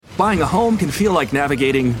Buying a home can feel like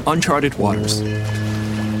navigating uncharted waters.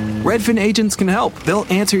 Redfin agents can help. They'll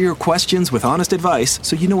answer your questions with honest advice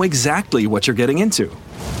so you know exactly what you're getting into.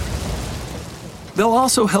 They'll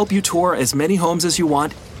also help you tour as many homes as you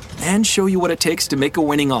want and show you what it takes to make a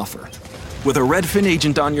winning offer. With a Redfin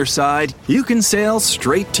agent on your side, you can sail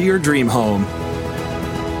straight to your dream home.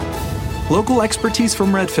 Local expertise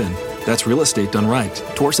from Redfin. That's real estate done right.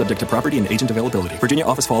 Tour subject to property and agent availability. Virginia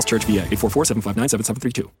Office Falls Church, VA,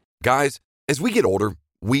 844-759-7732. Guys, as we get older,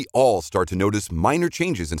 we all start to notice minor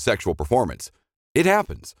changes in sexual performance. It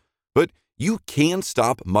happens. But you can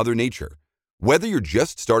stop Mother Nature. Whether you're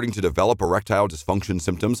just starting to develop erectile dysfunction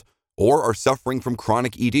symptoms or are suffering from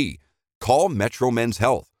chronic ED, call Metro Men's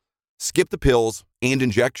Health. Skip the pills and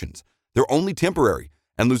injections. They're only temporary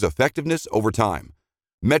and lose effectiveness over time.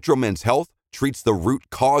 Metro Men's Health treats the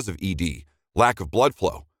root cause of ED, lack of blood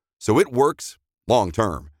flow, so it works long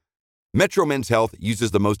term. Metro Men's Health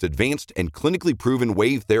uses the most advanced and clinically proven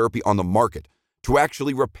wave therapy on the market to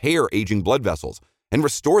actually repair aging blood vessels and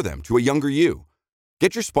restore them to a younger you.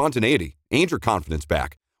 Get your spontaneity and your confidence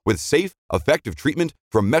back with safe, effective treatment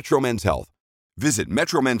from Metro Men's Health. Visit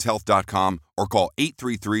metromenshealth.com or call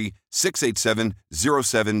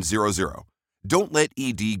 833-687-0700. Don't let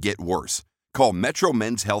ED get worse. Call Metro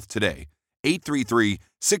Men's Health today.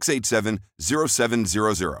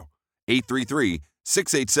 833-687-0700.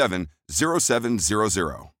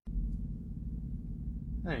 833-687-0700.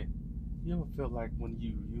 Hey, you ever feel like when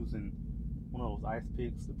you using one of those ice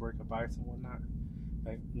picks to break up ice and whatnot,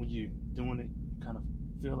 like when you're doing it, you kind of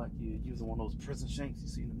feel like you're using one of those prison shanks you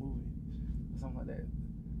see in the movie, or something like that?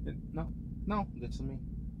 No, that's me.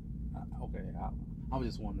 Okay, I was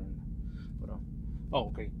just wondering. But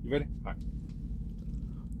okay, you ready? All right.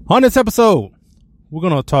 On this episode, we're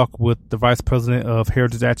going to talk with the Vice President of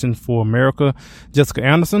Heritage Action for America, Jessica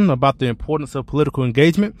Anderson, about the importance of political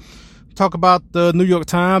engagement. Talk about the New York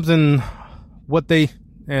Times and what they,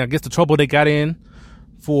 I guess the trouble they got in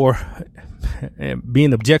for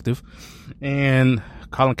being objective. And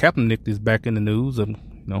Colin Kaepernick is back in the news.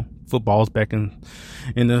 Football's back in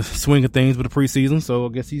the swing of things with the preseason. So I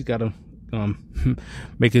guess he's got to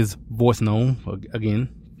make his voice known again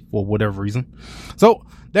for whatever reason. So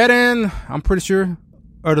that, and I'm pretty sure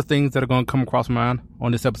other things that are going to come across my mind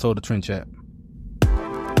on this episode of Trend Chat.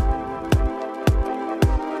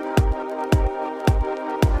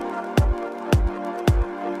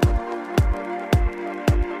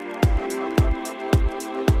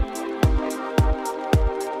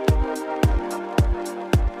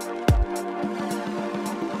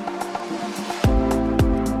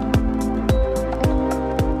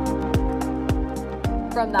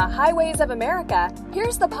 From the highways of America,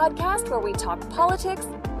 here's the podcast where we talk politics,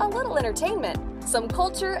 a little entertainment, some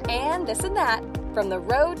culture, and this and that, from the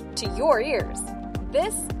road to your ears.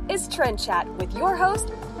 This is Trend Chat with your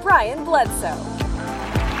host, Brian Bledsoe.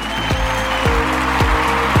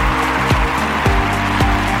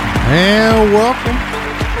 And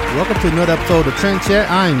welcome to another episode of Trend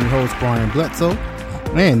Chat. I am your host, Brian Bledsoe.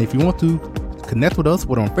 And if you want to connect with us,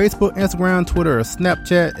 we're on Facebook, Instagram, Twitter, or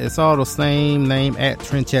Snapchat. It's all the same name at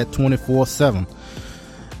Trend Chat 24/7.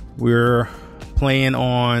 We're playing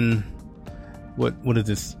on what is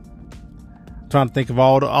this? I'm trying to think of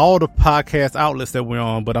all the podcast outlets that we're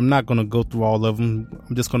on, but I'm not going to go through all of them.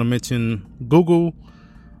 I'm just going to mention Google,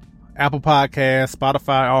 Apple Podcasts,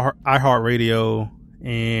 Spotify, iHeartRadio,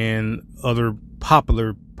 and other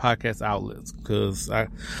popular podcast outlets, because I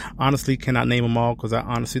honestly cannot name them all, because I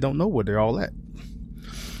honestly don't know where they're all at.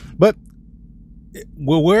 But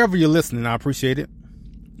wherever you're listening, I appreciate it,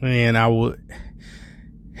 and I would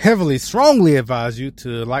strongly advise you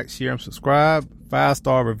to like, share, and subscribe.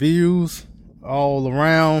 5-star reviews all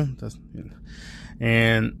around.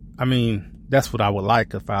 And I mean, that's what I would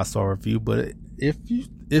like, a 5-star review. But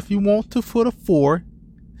if you want to put a 4,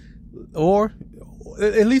 or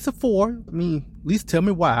at least a 4, I mean, at least tell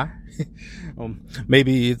me why.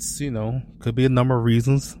 Maybe it's, could be a number of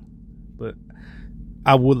reasons, but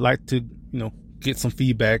I would like to, get some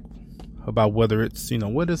feedback about whether it's,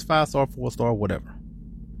 whether it's 5-star, 4-star, whatever.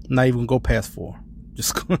 Not even go past 4.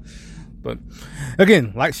 Just go. But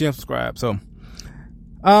again, like, share, and subscribe. So,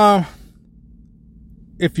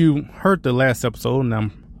 if you heard the last episode, and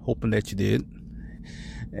I'm hoping that you did,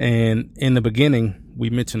 and in the beginning, we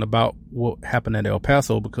mentioned about what happened at El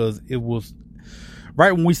Paso, because it was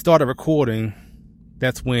right when we started recording.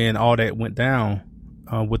 That's when all that went down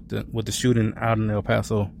with the shooting out in El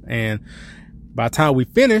Paso. And by the time we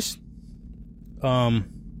finished,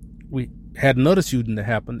 we had another shooting that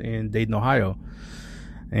happened in Dayton, Ohio.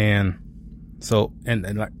 And so,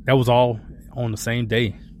 and like that was all on the same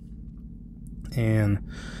day. And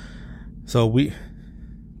So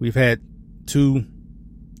we've had two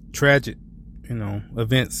tragic,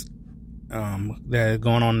 events that have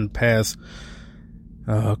gone on in the past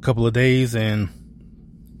couple of days, and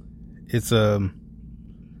it's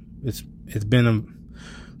been a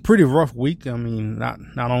pretty rough week. I mean,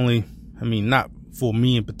 not for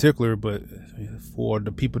me in particular, but for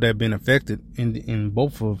the people that have been affected in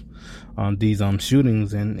both of these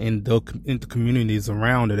shootings and in the communities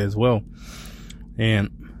around it as well.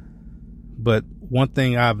 But one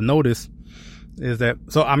thing I've noticed is that,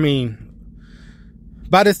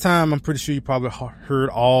 by this time, I'm pretty sure you probably heard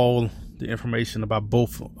all the information about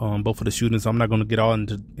both of the shootings. I'm not going to get all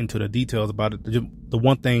into the details about it. The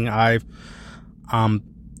one thing I'm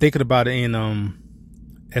thinking about it in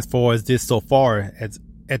as far as this so far, as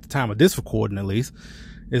at the time of this recording at least,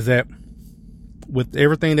 is that with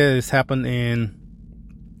everything that has happened in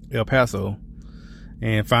El Paso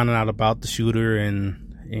and finding out about the shooter and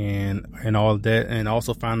all of that, and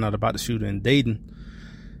also finding out about the shooter in Dayton.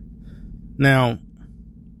 Now,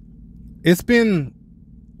 it's been,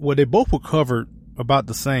 well, they both were covered about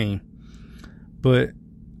the same, but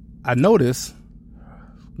I noticed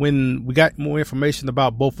when we got more information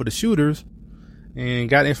about both of the shooters and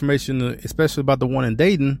got information especially about the one in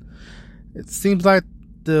Dayton, it seems like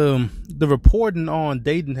the reporting on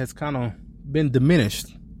Dayton has kind of been diminished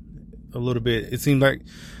a little bit. It seems like,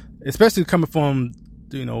 especially coming from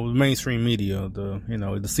the mainstream media, the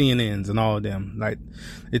CNNs and all of them, like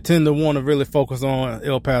they tend to want to really focus on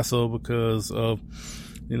El Paso because of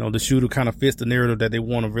the shooter kind of fits the narrative that they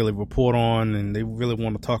want to really report on, and they really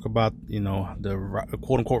want to talk about the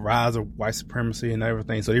quote unquote rise of white supremacy and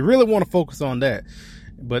everything. So they really want to focus on that,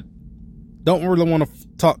 but don't really want to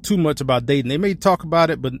talk too much about Dayton. They may talk about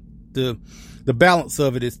it, but the balance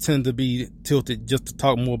of it is tend to be tilted just to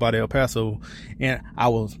talk more about El Paso. And I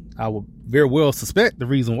will very well suspect the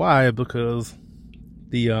reason why, because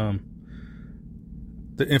the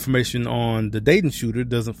information on the Dayton shooter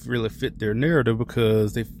doesn't really fit their narrative,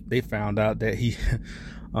 because they found out that he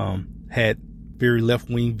had very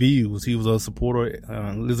left-wing views. He was a supporter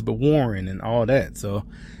of Elizabeth Warren and all that. So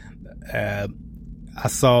I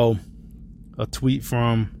saw a tweet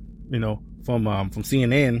from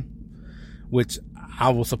CNN, which I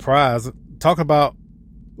was surprised.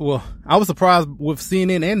 I was surprised with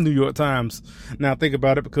CNN and New York Times. Now think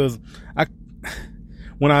about it, because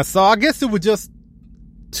when I saw, I guess it was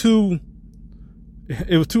too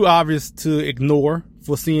obvious to ignore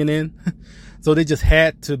for CNN. So they just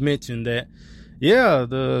had to mention that, yeah,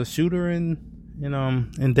 the shooter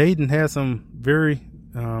in Dayton has some very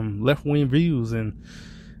left-wing views, and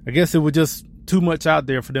I guess it was just too much out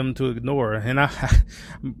there for them to ignore. And I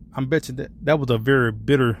bet you that was a very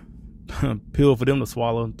bitter pill for them to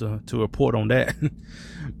swallow to report on that.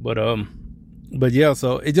 but yeah,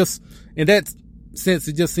 so it just, in that sense,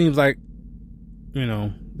 it just seems like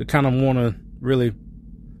they kind of want to really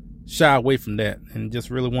shy away from that and just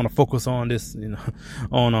really want to focus on this,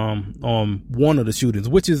 on one of the shootings,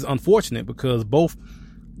 which is unfortunate because both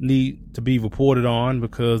need to be reported on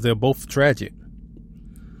because they're both tragic.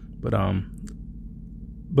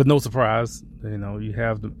 But no surprise, you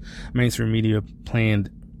have the mainstream media playing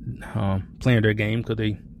their game because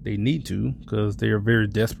they need to, because they are very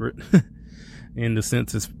desperate in the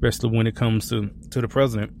sense, especially when it comes to the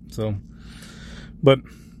president. So, but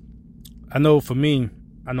I know for me,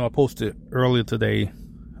 I posted earlier today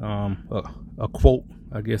a quote,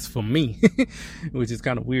 I guess, from me, which is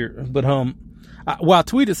kind of weird. But I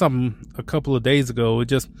tweeted something a couple of days ago. It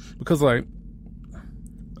just because, like,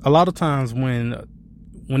 a lot of times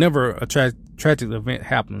whenever a tragic event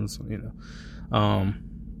happens,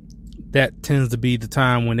 that tends to be the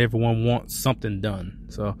time when everyone wants something done.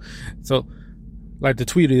 So like the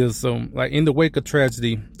tweet is, like, in the wake of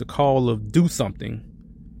tragedy, the call of do something,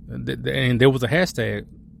 and there was a hashtag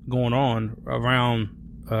going on around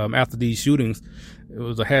after these shootings. It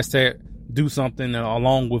was a hashtag do something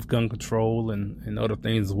along with gun control and other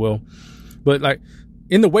things as well. But like,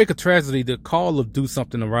 in the wake of tragedy, the call of do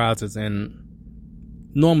something arises, and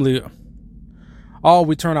normally all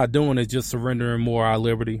we turn out doing is just surrendering more of our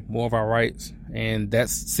liberty, more of our rights. And that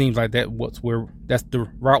seems like that's the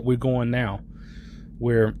route we're going now,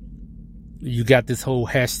 where you got this whole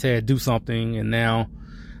hashtag do something. And now,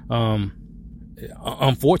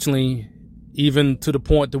 unfortunately, even to the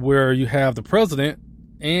point to where you have the president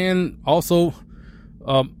and also,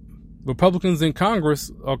 Republicans in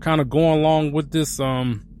Congress are kind of going along with this,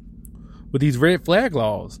 with these red flag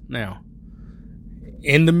laws now,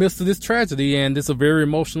 in the midst of this tragedy, and it's a very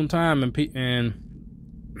emotional time, and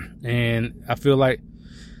I feel like,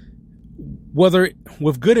 whether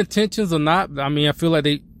with good intentions or not, I mean, I feel like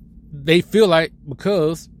they feel like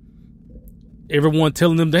because everyone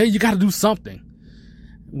telling them, hey, you got to do something,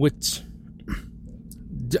 which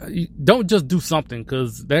don't just do something,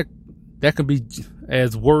 because that can be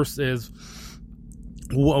as worse as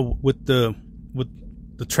with the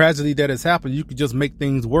tragedy that has happened. You could just make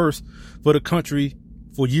things worse for the country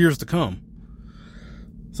for years to come.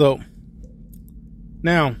 So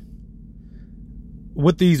now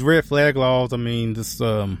with these red flag laws, I mean, this,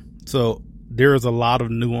 so there's a lot of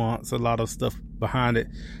nuance, a lot of stuff behind it.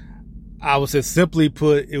 I would say, simply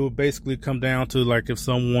put, it would basically come down to like if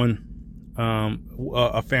someone,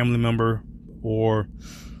 a family member, or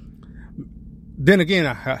then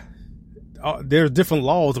again, there's different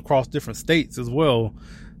laws across different states as well.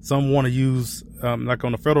 Some want to use, like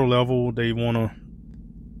on the federal level, they want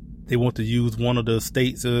to use one of the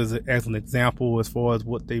states as an example as far as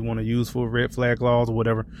what they want to use for red flag laws or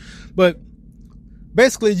whatever. But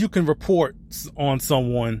basically, you can report on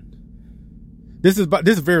someone. This is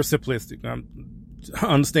very simplistic. I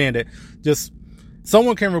understand that. Just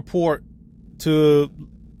someone can report to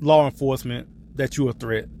law enforcement that you're a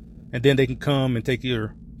threat, and then they can come and take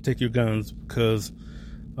your guns because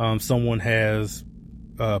someone has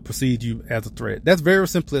perceived you as a threat. That's very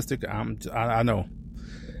simplistic. I know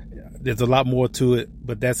there's a lot more to it,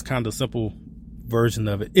 but that's kind of the simple version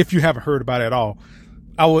of it. If you haven't heard about it at all,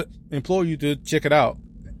 I would implore you to check it out.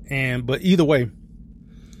 But either way,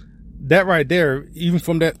 that right there, even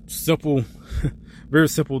from that simple, very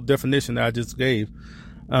simple definition that I just gave,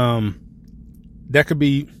 that could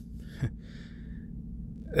be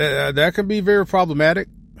very problematic,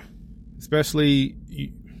 especially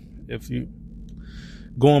if you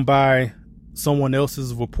going by someone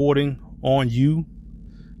else's reporting on you.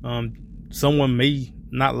 Someone may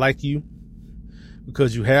not like you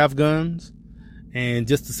because you have guns, and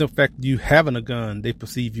just the simple fact that you having a gun, they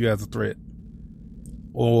perceive you as a threat.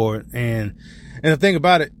 And the thing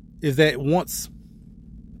about it is that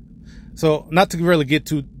so not to really get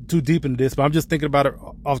too deep into this, but I'm just thinking about it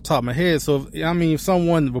off the top of my head. So, if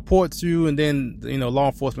someone reports you and then, law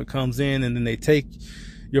enforcement comes in and then they take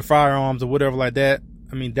your firearms or whatever like that,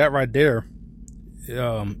 I mean, that right there,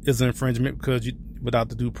 is an infringement because without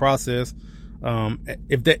the due process,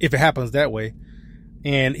 if it happens that way.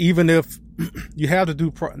 And even if you have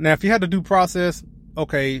to now, if you had to due process,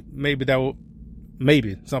 okay, maybe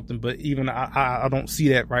something, but even I don't see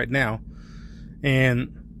that right now.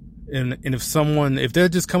 And if they're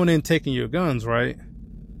just coming in and taking your guns, right?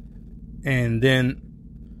 And then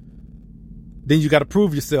you got to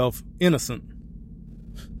prove yourself innocent.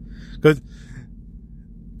 Cause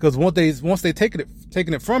once they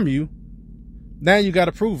taking it from you, now you got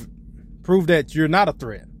to prove that you're not a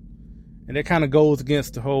threat. And that kind of goes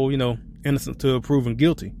against the whole, innocent to proven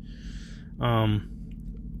guilty.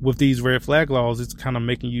 With these red flag laws, it's kind of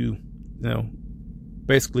making you,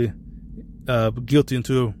 basically, guilty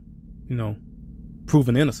until,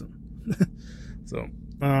 proven innocent. So,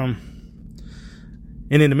 and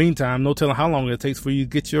in the meantime, no telling how long it takes for you to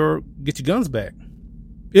get your guns back.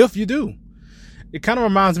 If you do. It kind of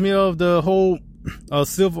reminds me of the whole,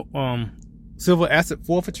 civil asset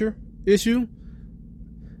forfeiture issue,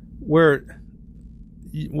 where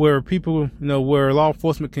people, where law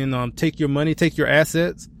enforcement can take your money, take your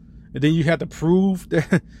assets, and then you have to prove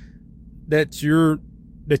that you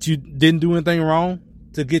didn't do anything wrong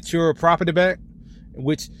to get your property back,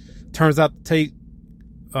 which turns out to take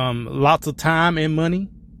lots of time and money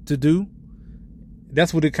to do.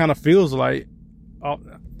 That's what it kind of feels like, that's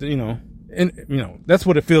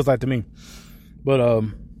what it feels like to me. But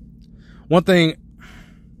one thing,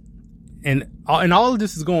 and all of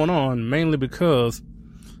this is going on mainly because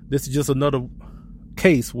this is just another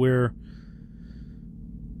case where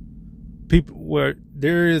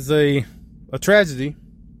there is a tragedy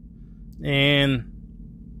and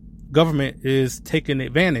government is taking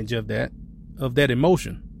advantage of that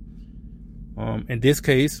emotion. In this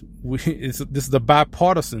case, this is a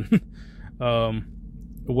bipartisan, I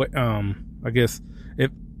guess,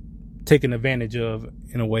 taken advantage of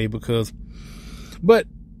in a way, but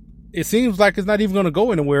it seems like it's not even going to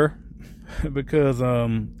go anywhere because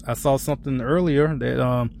I saw something earlier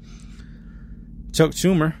that Chuck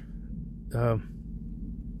Schumer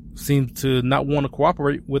seems to not want to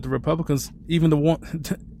cooperate with the Republicans, even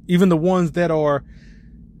the ones that are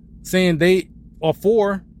saying they are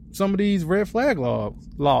for some of these red flag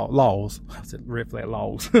laws. I said red flag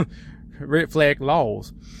laws, red flag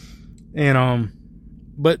laws, and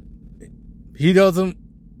but he doesn't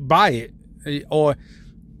buy it, or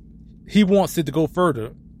he wants it to go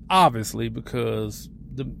further, obviously, because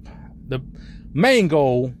the main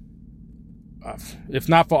goal if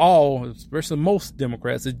not for all, especially most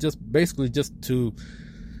Democrats, it's just basically just to,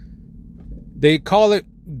 they call it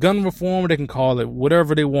gun reform, they can call it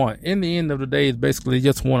whatever they want. In the end of the day, it's basically they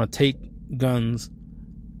just want to take guns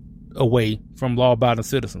away from law-abiding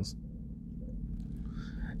citizens.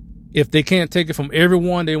 If they can't take it from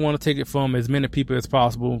everyone, they want to take it from as many people as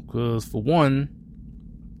possible, because for one,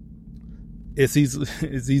 it's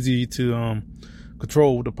easy to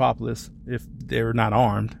control the populace if they're not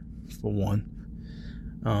armed, for one.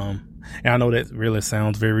 And I know that really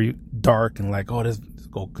sounds very dark and like, oh, this is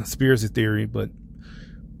conspiracy theory, but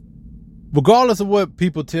regardless of what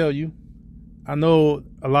people tell you, I know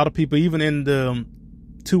a lot of people, even in the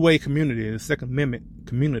two-way community, the Second Amendment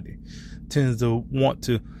community, tends to want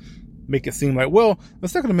to make it seem like, well, the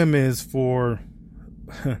Second Amendment is for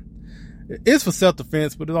it's for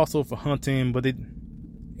self-defense, but it's also for hunting,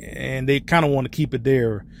 and they kind of want to keep it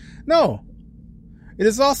there. No, it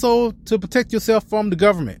is also to protect yourself from the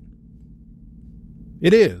government.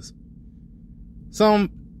 It is.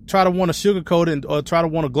 Some try to want to sugarcoat it or try to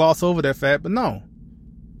want to gloss over that fact, but no.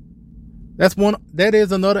 That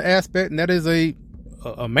is another aspect, and that is a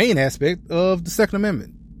main aspect of the Second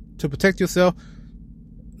Amendment, to protect yourself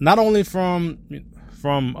not only from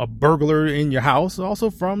a burglar in your house, also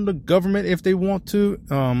from the government if they want to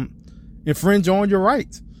infringe on your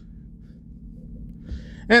rights.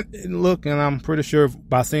 And look, and I'm pretty sure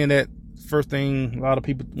by saying that, first thing a lot of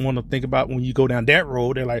people want to think about when you go down that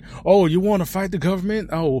road, they're like, oh, you want to fight the government?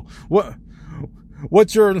 Oh,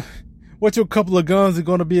 what's your couple of guns are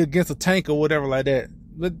going to be against a tank or whatever like that?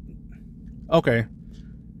 But okay,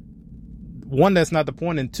 one, that's not the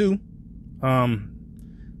point, and two,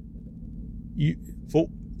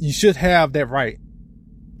 you should have that right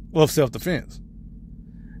of self-defense.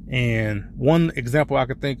 And one example I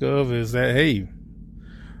could think of is that, hey,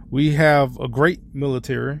 we have a great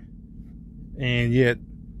military, and yet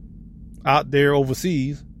out there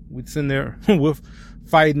overseas, we'd send there with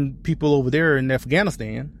fighting people over there in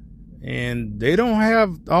Afghanistan, and they don't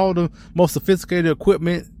have all the most sophisticated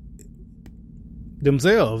equipment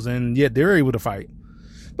themselves, and yet they're able to fight.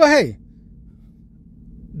 But hey,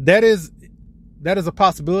 that is a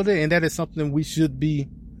possibility, and that is something we should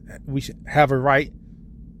have a right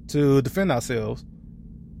to defend ourselves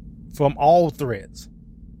from all threats.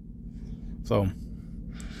 So,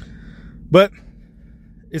 but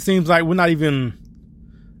it seems like we're not even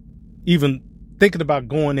thinking about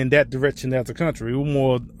going in that direction as a country. We're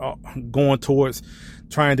more going towards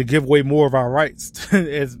trying to give away more of our rights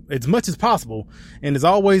as much as possible, and it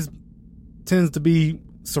always tends to be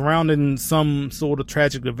surrounding some sort of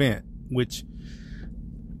tragic event, which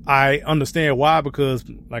I understand why, because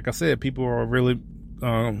like I said, people are really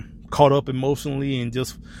caught up emotionally and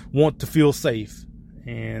just want to feel safe.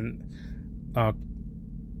 And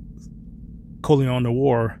Coleon the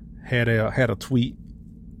War had a tweet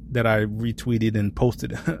that I retweeted and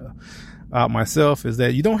posted out myself, is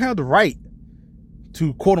that you don't have the right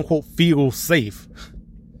to quote unquote feel safe,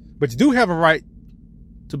 but you do have a right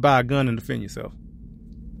to buy a gun and defend yourself.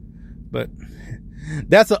 But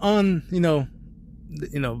that's a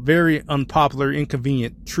very unpopular,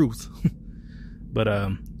 inconvenient truth. But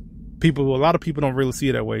a lot of people don't really see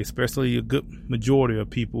it that way, especially a good majority of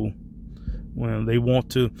people. When they want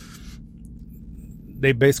to,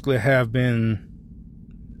 they basically have been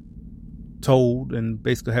told and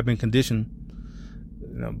basically have been conditioned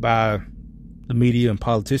by the media and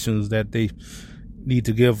politicians that they need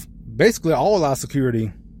to give basically all our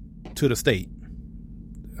security to the state.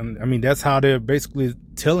 I mean, that's how they're basically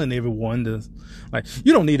telling everyone to, like,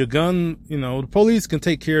 you don't need a gun. The police can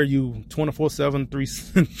take care of you 24/7,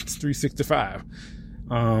 365.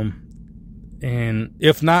 And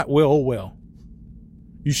if not, well,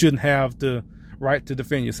 you shouldn't have the right to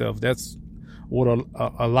defend yourself. That's what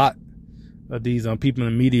a lot of these people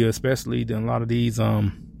in the media, especially, and a lot of these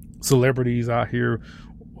celebrities out here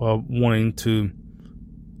wanting to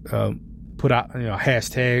put out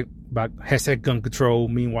hashtag gun control.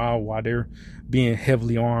 Meanwhile, while they're being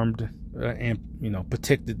heavily armed and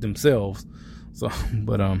protected themselves. So,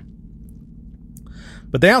 but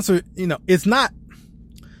the answer, it's not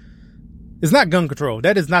gun control.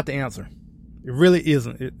 That is not the answer. It really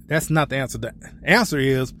isn't. That's not the answer. The answer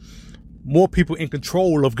is more people in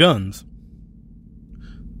control of guns.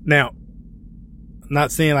 Now, I'm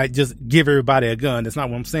not saying like just give everybody a gun. That's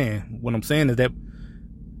not what I'm saying. What I'm saying is that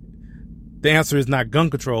the answer is not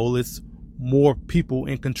gun control. It's more people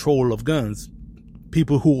in control of guns.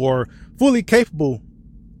 People who are fully capable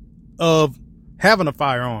of having a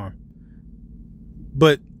firearm.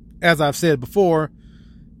 But as I've said before,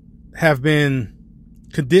 have been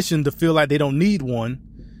conditioned to feel like they don't need one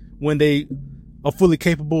when they are fully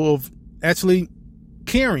capable of actually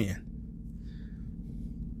carrying.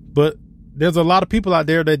 But there's a lot of people out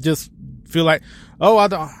there that just feel like,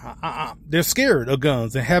 they're scared of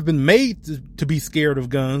guns and have been made to be scared of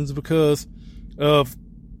guns because of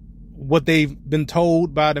what they've been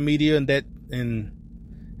told by the media and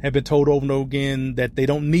have been told over and over again that they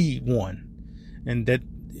don't need one, and that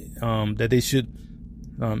they should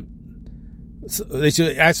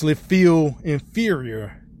actually feel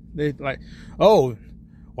inferior. They like, oh,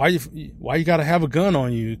 why you gotta have a gun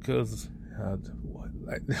on you? Because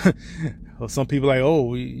some people like,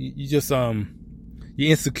 oh, you just you're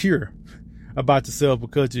insecure about yourself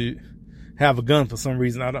because you have a gun for some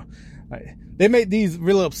reason. They make these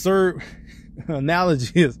really absurd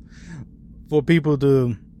analogies for people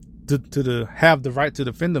to have the right to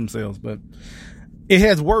defend themselves, but it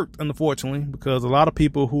has worked, unfortunately, because a lot of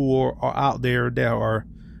people who are out there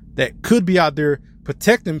that could be out there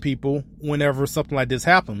protecting people whenever something like this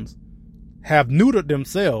happens have neutered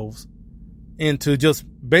themselves into just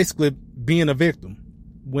basically being a victim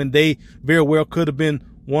when they very well could have been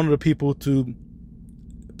one of the people to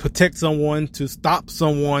protect someone, to stop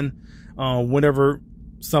someone whenever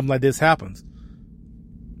something like this happens.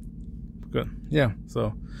 Good. Yeah.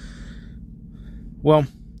 So, well,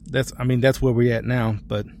 that's where we're at now,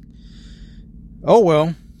 but oh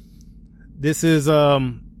well, this is,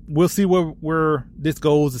 we'll see where this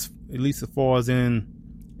goes, at least as far as in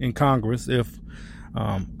Congress. If,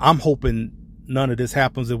 I'm hoping none of this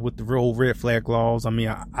happens with the real red flag laws. I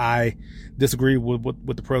mean, I disagree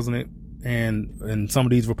with the president and some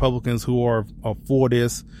of these Republicans who are for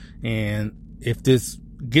this. And if this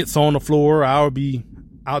gets on the floor, I'll be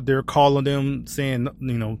out there calling them, saying,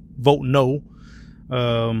 vote no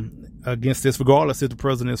against this, regardless if the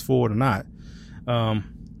president is for it or not,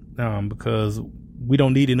 because we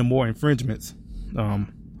don't need any more infringements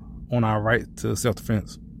on our right to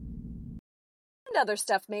self-defense. And other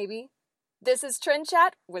stuff, maybe. This is Trend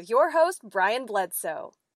Chat with your host, Brian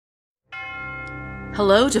Bledsoe.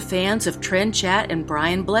 Hello to fans of Trend Chat and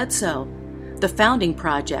Brian Bledsoe. The Founding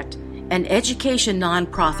Project, an education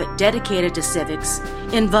nonprofit dedicated to civics,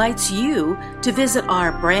 invites you to visit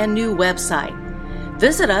our brand new website.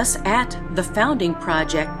 Visit us at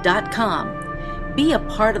thefoundingproject.com. Be a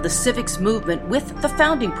part of the civics movement with The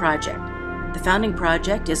Founding Project. The Founding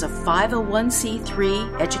Project is a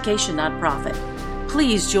 501c3 education nonprofit.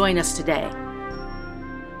 Please join us today.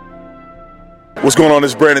 What's going on?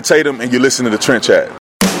 This is Brandon Tatum, and you're listening to Trend Chat.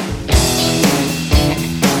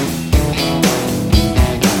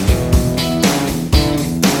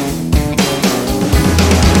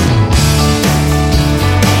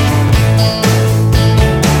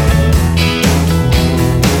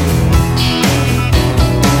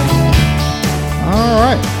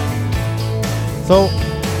 So,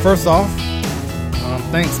 first off,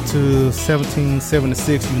 thanks to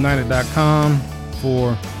 1776united.com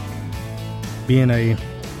for being a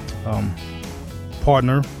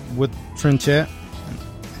partner with Trend Chat.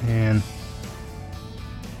 And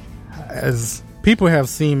as people have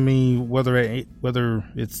seen me, whether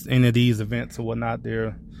it's any of these events or whatnot,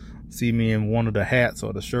 they'll see me in one of the hats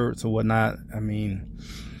or the shirts or whatnot. I mean,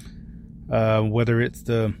 whether it's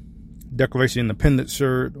the Declaration of Independence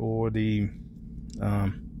shirt or the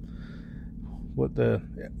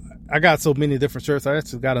I got so many different shirts. I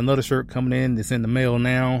actually got another shirt coming in that's in the mail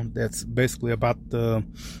now. That's basically about the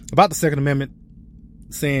Second Amendment,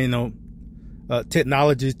 saying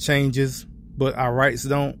technology changes, but our rights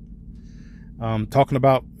don't. Talking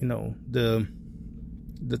about the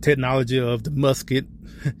technology of the musket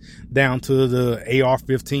down to the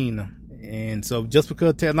AR-15, and so just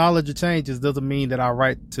because technology changes doesn't mean that our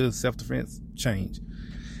right to self-defense change.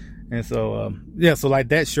 And so, so like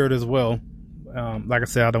that shirt as well. Like I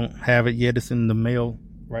said, I don't have it yet. It's in the mail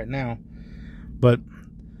right now. But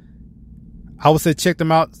I would say check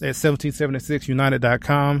them out at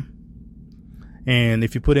 1776united.com. And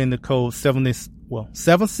if you put in the code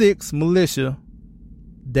 76 militia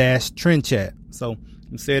 -Trend Chat. So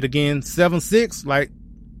you say it again, 76 like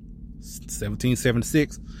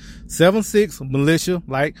 1776. 76 militia,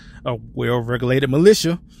 like a well-regulated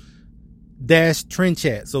militia, -Trend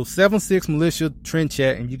Chat. So 76 militia Trend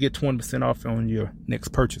Chat, and you get 20% off on your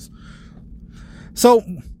next purchase. So,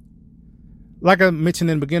 like I mentioned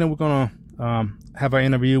in the beginning, we're gonna have an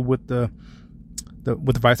interview with the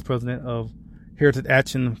Vice President of Heritage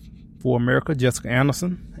Action for America, Jessica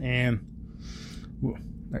Anderson,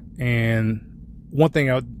 and one thing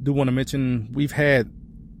I do want to mention, we've had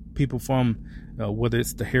people from whether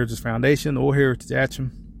it's the Heritage Foundation or Heritage Action.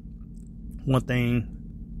 One thing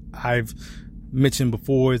I've mentioned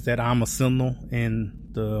before is that I'm a Seminole in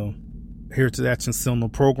the Heritage Action Seminole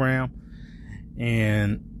program,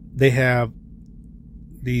 and they have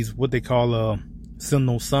these what they call a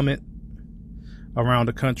Seminole Summit around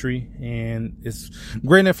the country, and it's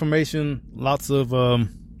great information, lots of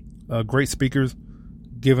great speakers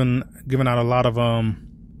giving out a lot of I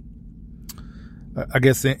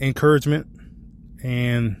guess encouragement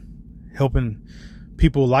and helping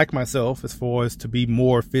people like myself as far as to be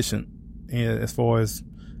more efficient and as far as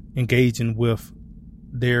engaging with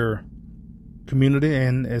their community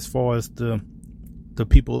and as far as the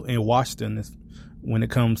people in Washington when it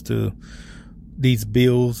comes to these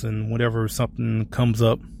bills and whenever something comes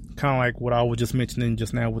up, kind of like what I was just mentioning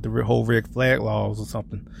just now with the whole red flag laws or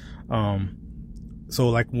something. So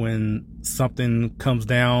like when something comes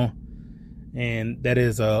down and that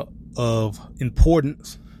is of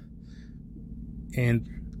importance, and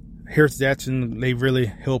Heritage Action, they really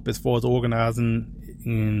help as far as organizing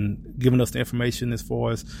and giving us the information as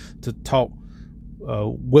far as to talk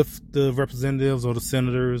with the representatives or the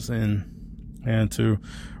senators and to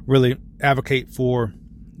really advocate for,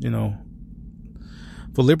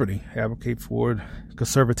 for liberty, advocate for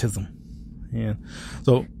conservatism. And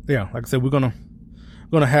so, yeah, like I said, we're gonna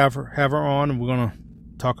have her on, and we're gonna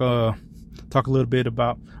talk a little bit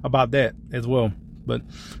about that as well. But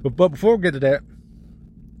before we get to that,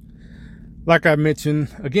 like I mentioned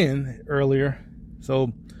again earlier,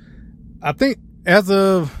 so I think as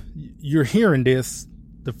of you're hearing this,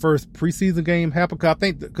 the first preseason game happened. I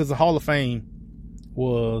think because the Hall of Fame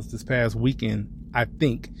was this past weekend, I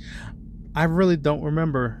think. I really don't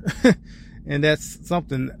remember. And that's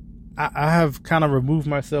something I have kind of removed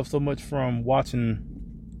myself so much from watching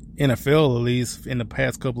NFL, at least in the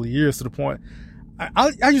past couple of years, to the point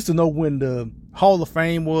I used to know when the Hall of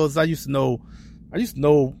Fame was. I used to know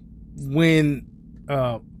when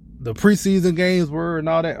the preseason games were and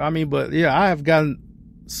all that. I mean, but yeah, I have gotten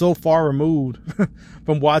so far removed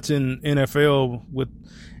from watching NFL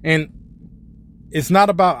and it's not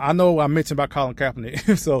about, I know I mentioned about Colin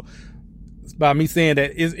Kaepernick. So it's about me saying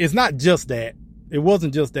that it's not just that. It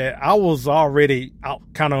wasn't just that. I was already out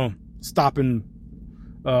kind of stopping,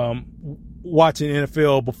 watching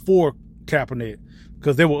NFL before Kaepernick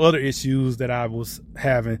because there were other issues that I was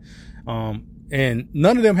having. And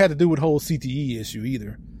none of them had to do with the whole CTE issue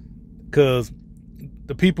either, because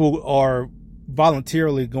the people are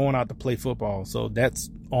voluntarily going out to play football. So that's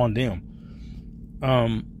on them.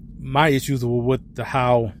 My issues were with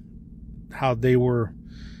how they were,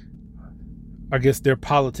 I guess, their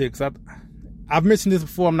politics. I've mentioned this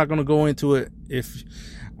before. I'm not going to go into it if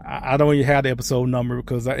I don't even have the episode number,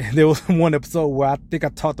 because there was one episode where I think I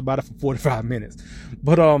talked about it for 45 minutes.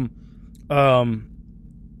 But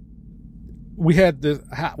we had this.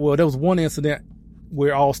 Well, there was one incident where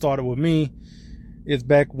it all started with me. It's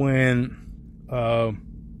back when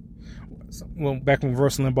back when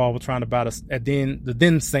Rush Limbaugh was trying to buy us at the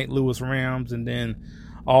then St. Louis Rams, and then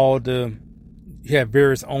he had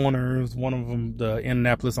various owners. One of them, the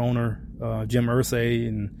Indianapolis owner, Jim Irsay,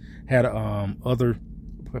 and had other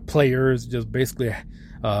players just basically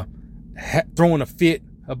throwing a fit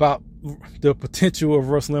about the potential of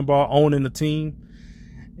Rush Limbaugh owning the team,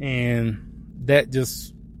 and that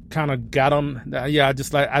just kind of got on. Yeah, I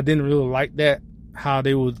didn't really like that, how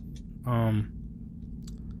they were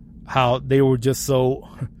just so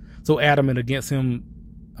adamant against him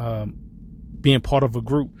being part of a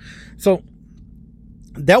group. So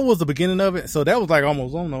that was the beginning of it. So that was like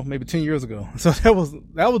almost, I don't know, maybe 10 years ago. So that was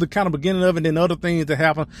the kind of beginning of it. And then other things that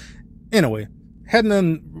happened. Anyway, had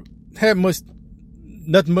nothing much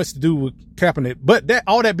to do with Kaepernick. But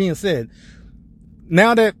all that being said,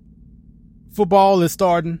 now that football is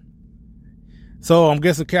starting, so I'm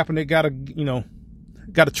guessing Kaepernick got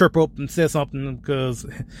to chirp up and say something, because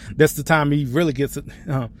that's the time he really gets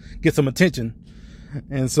some attention.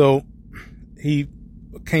 And so he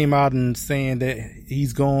came out and saying that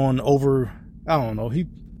he's gone over, I don't know,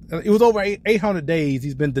 it was over 800 days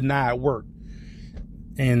he's been denied work.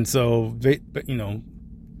 And so,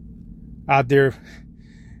 out there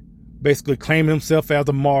basically claiming himself as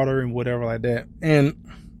a martyr and whatever like that. And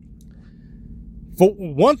for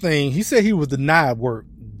one thing, he said he was denied work.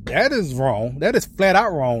 That is wrong. That is flat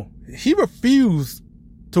out wrong. He refused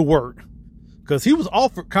to work because he was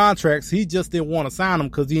offered contracts. He just didn't want to sign them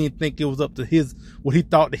because he didn't think it was up to what he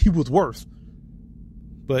thought that he was worth.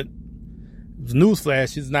 But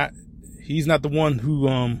newsflash, he's not the one who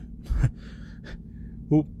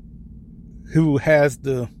has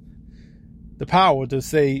the power to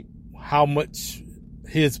say how much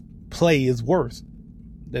his play is worth.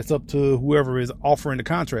 That's up to whoever is offering the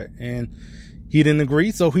contract. And he didn't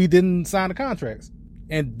agree, so he didn't sign the contracts.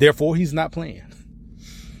 And therefore, he's not playing.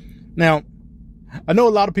 Now, I know a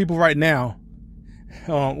lot of people right now,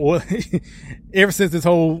 well, ever since this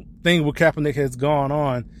whole thing with Kaepernick has gone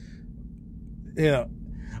on,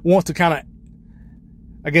 wants to kind of,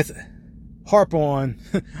 I guess, harp on,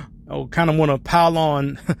 or kind of want to pile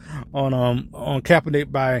on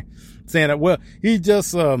Kaepernick by saying that, well, he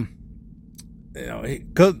just, cause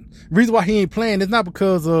the reason why he ain't playing is not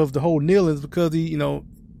because of the whole kneeling, it's because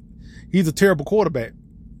he's a terrible quarterback.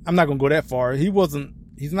 I'm not going to go that far.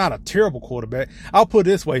 He's not a terrible quarterback. I'll put it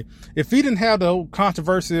this way. If he didn't have the whole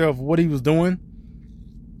controversy of what he was doing,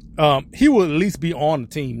 he would at least be on the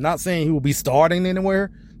team. Not saying he will be starting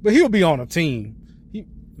anywhere, but he'll be on a team. He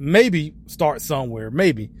maybe start somewhere,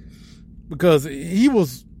 maybe, because he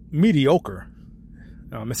was mediocre,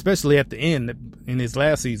 especially at the end in his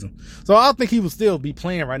last season. So I think he would still be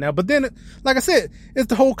playing right now. But then, like I said, it's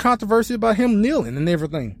the whole controversy about him kneeling and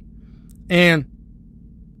everything. And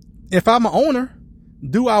if I'm an owner,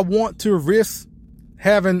 do I want to risk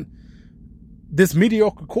having this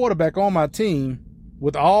mediocre quarterback on my team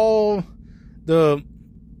with all the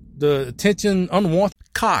attention unwanted?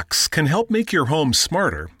 Cox can help make your home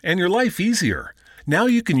smarter and your life easier. Now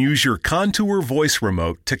you can use your Contour voice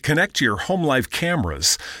remote to connect to your home life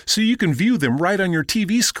cameras so you can view them right on your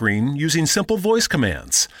TV screen using simple voice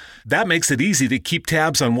commands. That makes it easy to keep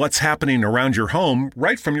tabs on what's happening around your home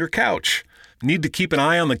right from your couch. Need to keep an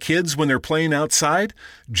eye on the kids when they're playing outside?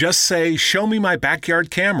 Just say, "Show me my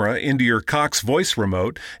backyard camera" into your Cox voice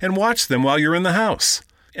remote and watch them while you're in the house.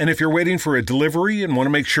 And if you're waiting for a delivery and want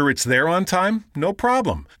to make sure it's there on time, no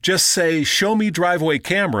problem. Just say, "Show me driveway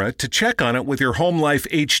camera" to check on it with your Home Life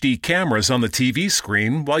HD cameras on the TV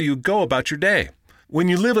screen while you go about your day. When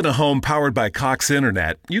you live in a home powered by Cox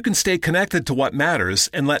Internet, you can stay connected to what matters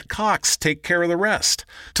and let Cox take care of the rest.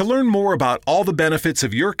 To learn more about all the benefits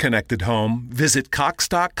of your connected home, visit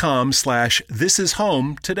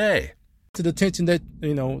cox.com/thisishome today. To the attention that,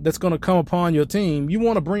 that's going to come upon your team, you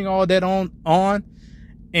want to bring all that on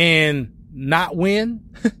and not win?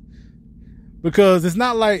 Because it's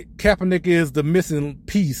not like Kaepernick is the missing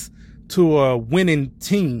piece to a winning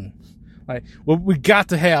team. Like, well, we got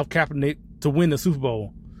to have Kaepernick to win the Super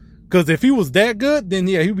Bowl. Because if he was that good, then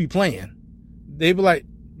yeah, he'd be playing. They'd be like,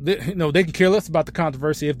 they can care less about the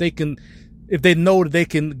controversy if they know that they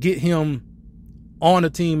can get him on the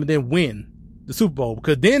team and then win the Super Bowl,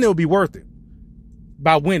 because then it'll be worth it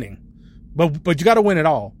by winning. But you got to win it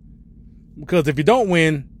all, because if you don't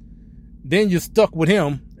win, then you're stuck with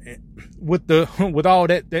him with all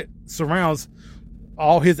that surrounds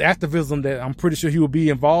all his activism that I'm pretty sure he will be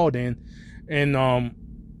involved in, and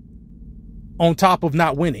on top of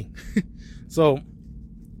not winning. So,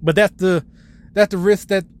 but that's the risk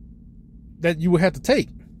that you would have to take.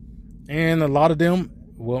 And a lot of them,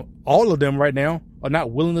 well, all of them right now are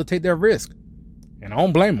not willing to take that risk. And I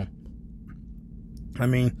don't blame them. I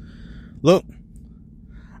mean, look,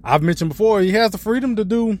 I've mentioned before, he has the freedom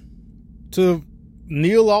to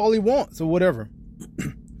kneel all he wants or whatever.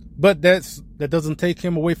 But that doesn't take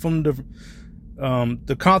him away from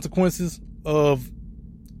the consequences of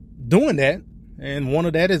doing that. And one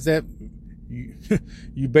of that is that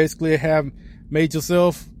you basically have made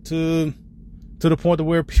yourself to the point to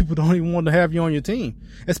where people don't even want to have you on your team.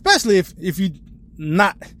 Especially if you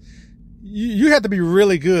have to be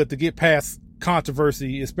really good to get past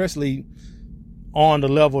controversy, especially on the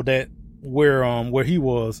level that where he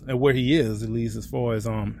was and where he is, at least as far as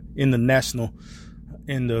in the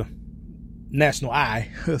national eye,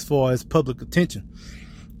 as far as public attention.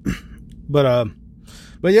 But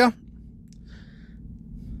yeah.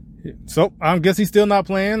 So I guess he's still not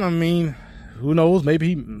playing. I mean, who knows? Maybe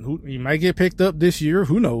he might get picked up this year.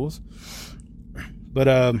 Who knows?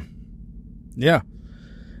 But yeah.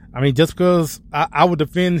 I mean, just because I would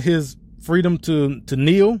defend his freedom to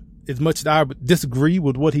kneel, as much as I would disagree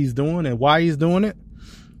with what he's doing and why he's doing it,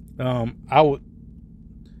 I would,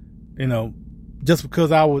 just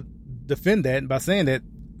because I would defend that by saying that,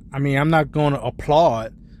 I mean, I'm not going to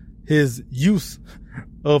applaud his use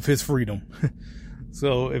of his freedom.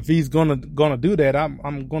 So if he's gonna do that,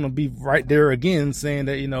 I'm gonna be right there again saying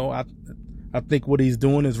that I think what he's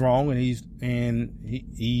doing is wrong, and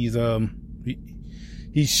he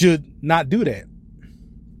should not do that.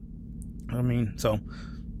 I mean, so,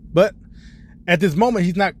 but at this moment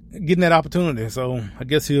he's not getting that opportunity, so I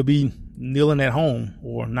guess he'll be kneeling at home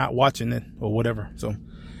or not watching it or whatever. So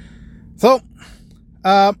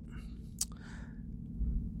now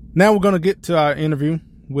we're gonna get to our interview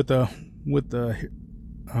with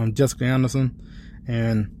Jessica Anderson.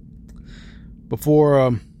 And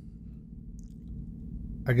before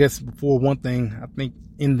one thing, I think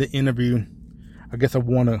in the interview I guess I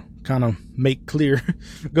want to kind of make clear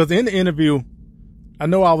because in the interview, I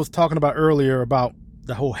know I was talking about earlier about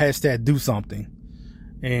the whole hashtag do something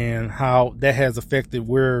and how that has affected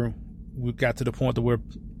where we got to the point to where,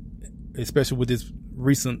 especially with this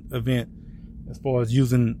recent event, as far as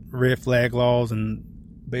using red flag laws and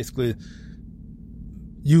basically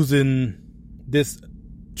using this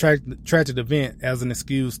tragic event as an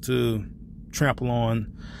excuse to trample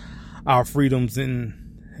on our freedoms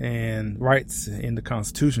and rights in the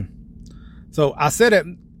Constitution. So I said that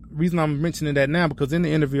reason I'm mentioning that now because in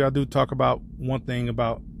the interview I do talk about one thing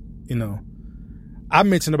about, I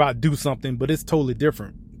mentioned about do something, but it's totally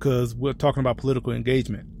different because we're talking about political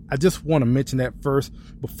engagement. I just want to mention that first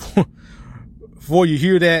before you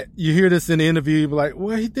hear that, you hear this in the interview, you're like,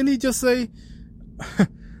 well, didn't he just say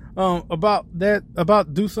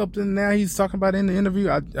about do something now he's talking about in the interview?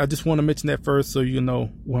 I just want to mention that first so you know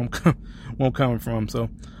where I'm coming from. So,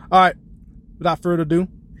 all right, without further ado,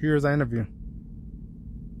 here's our interview.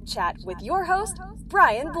 Chat with your host,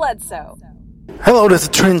 Brian Bledsoe. Hello, this is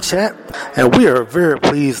Trend Chat, and we are very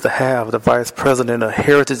pleased to have the Vice President of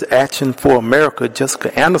Heritage Action for America,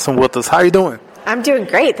 Jessica Anderson, with us. How are you doing? I'm doing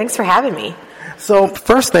great. Thanks for having me. So,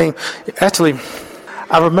 first thing, actually,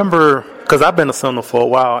 I remember, because I've been a Seminole for a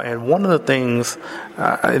while, and one of the things,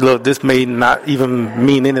 look, this may not even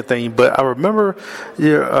mean anything, but I remember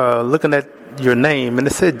looking at your name, and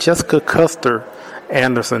it said Jessica Custer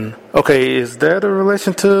Anderson. Okay, is that a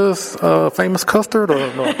relation to famous custard or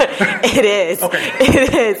no? It is. Okay.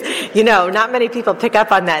 It is. Not many people pick up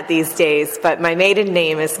on that these days, but my maiden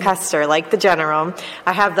name is Custer, like the general.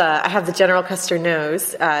 I have the General Custer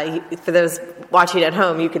nose. For those watching at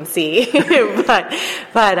home, you can see. but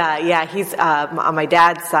yeah, he's on my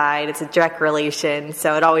dad's side. It's a direct relation,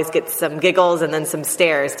 so it always gets some giggles and then some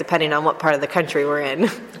stares, depending on what part of the country we're in.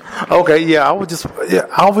 Okay, yeah,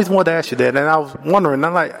 I always wanted to ask you that, and I was wondering.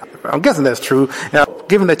 I'm guessing that's true. Now,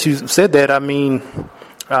 given that you said that, I mean,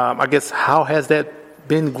 I guess how has that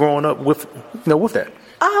been growing up with that?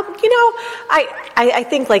 I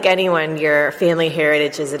think like anyone, your family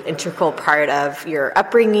heritage is an integral part of your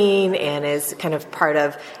upbringing and is kind of part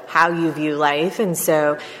of how you view life. And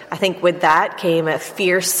so I think with that came a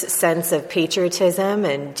fierce sense of patriotism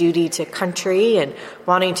and duty to country and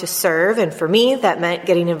wanting to serve. And for me, that meant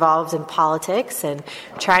getting involved in politics and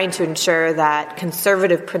trying to ensure that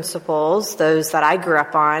conservative principles, those that I grew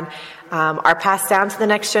up on, are passed down to the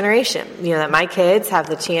next generation. That my kids have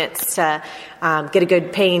the chance to get a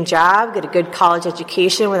good paying job, get a good college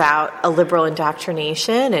education without a liberal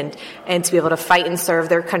indoctrination, and to be able to fight and serve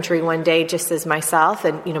their country one day, just as myself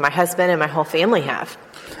and my husband and my whole family have.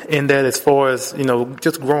 And that, as far as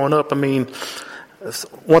just growing up, I mean,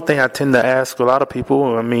 one thing I tend to ask a lot of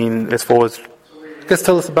people. I mean, as far as, just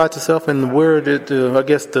tell us about yourself and where did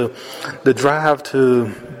the drive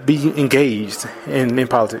to be engaged in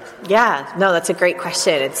politics? Yeah, no, that's a great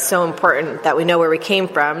question. It's so important that we know where we came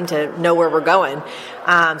from to know where we're going.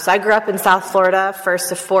 So I grew up in South Florida,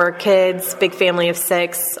 first of 4 kids, big family of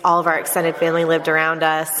 6. All of our extended family lived around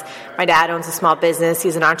us. My dad owns a small business.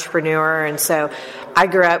 He's an entrepreneur. And so I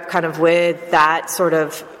grew up kind of with that sort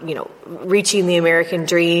of, reaching the American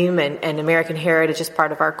dream and American heritage as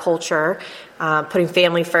part of our culture, putting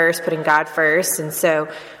family first, putting God first. And so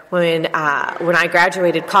when I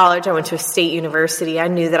graduated college, I went to a state university. I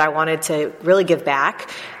knew that I wanted to really give back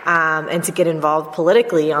and to get involved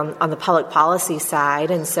politically on the public policy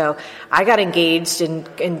side. And so I got engaged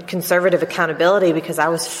in conservative accountability because I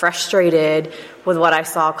was frustrated with what I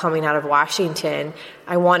saw coming out of Washington.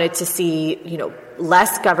 I wanted to see,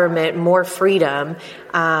 less government, more freedom,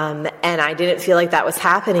 and I didn't feel like that was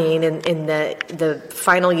happening in the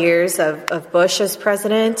final years of Bush as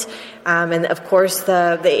president, and of course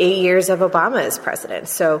the 8 years of Obama as president.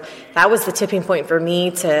 So that was the tipping point for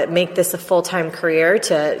me to make this a full-time career,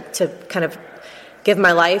 to kind of give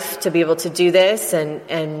my life to be able to do this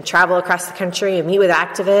and travel across the country and meet with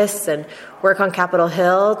activists and work on Capitol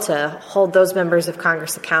Hill to hold those members of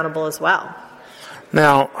Congress accountable as well.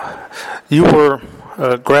 Now, you were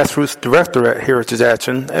a grassroots director at Heritage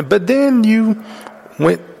Action, but then you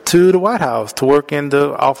went to the White House to work in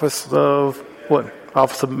the Office of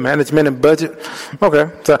Office of Management and Budget. Okay,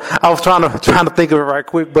 so I was trying to think of it right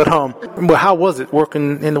quick, but how was it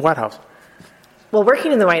working in the White House? Well,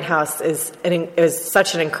 working in the White House is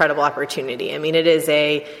such an incredible opportunity. I mean, it is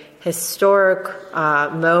a historic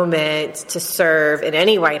moment to serve in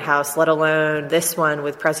any White House, let alone this one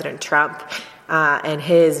with President Trump and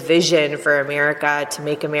his vision for America to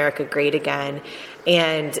make America great again.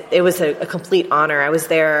 And it was a complete honor. I was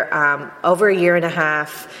there over a year and a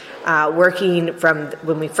half. working from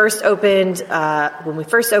when we first opened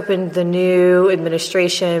the new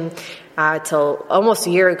administration till almost a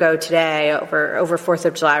year ago today. Over 4th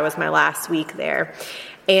of July was my last week there.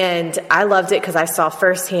 And I loved it because I saw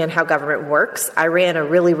firsthand how government works. I ran a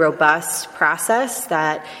really robust process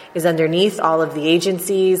that is underneath all of the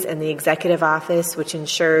agencies and the executive office, which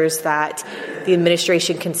ensures that the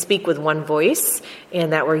administration can speak with one voice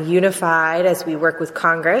and that we're unified as we work with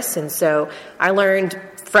Congress. And so I learned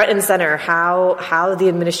front and center how the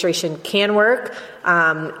administration can work.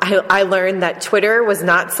 I learned that Twitter was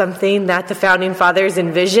not something that the Founding Fathers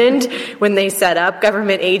envisioned when they set up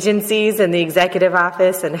government agencies and the executive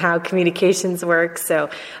office and how communications work. So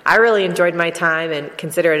I really enjoyed my time and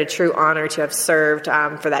consider it a true honor to have served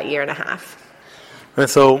for that year and a half.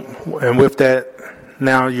 And with that,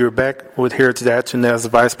 now you're back with Heritage Action as the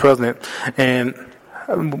vice president, and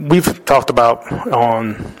we've talked about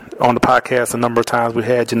on the podcast a number of times. We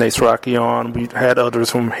had Janae Sraki on. We had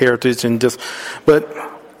others from Heritage, but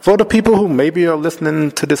for the people who maybe are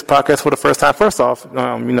listening to this podcast for the first time, first off,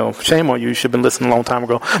 shame on you. You should have been listening a long time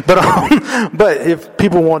ago. But if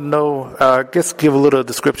people want to know, just give a little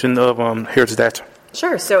description of Heritage Action.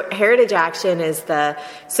 Sure. So Heritage Action is the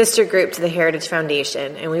sister group to the Heritage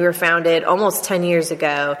Foundation, and we were founded almost 10 years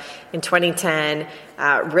ago in 2010,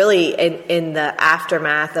 really in the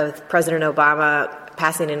aftermath of President Obama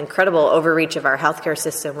passing an incredible overreach of our healthcare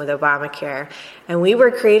system with Obamacare. And we were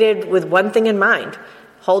created with one thing in mind: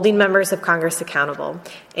 holding members of Congress accountable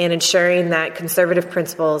and ensuring that conservative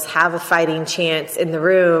principles have a fighting chance in the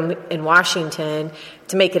room in Washington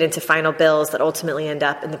to make it into final bills that ultimately end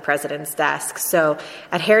up in the president's desk. So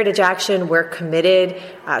at Heritage Action, we're committed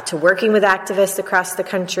to working with activists across the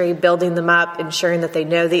country, building them up, ensuring that they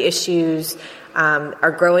know the issues,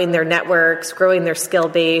 are growing their networks, growing their skill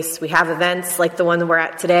base. We have events like the one that we're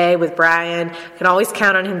at today with Brian. You can always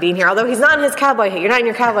count on him being here, although he's not in his cowboy hat. You're not in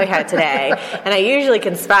your cowboy hat today. And I usually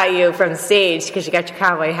can spot you from the stage because you got your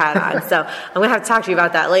cowboy hat on. So I'm going to have to talk to you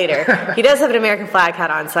about that later. He does have an American flag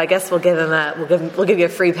hat on, so I guess we'll give you a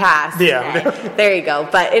free pass. Yeah. There you go.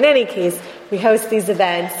 But in any case, we host these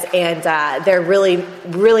events, and they're really,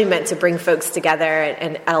 really meant to bring folks together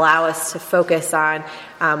and allow us to focus on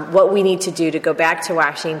what we need to do to go back to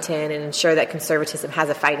Washington and ensure that conservatism has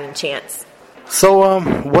a fighting chance. So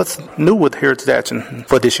what's new with Heritage Action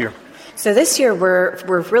for this year? So this year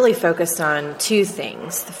we're really focused on two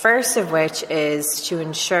things. The first of which is to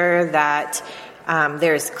ensure that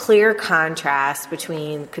there's clear contrast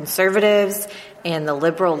between conservatives and the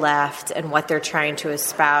liberal left and what they're trying to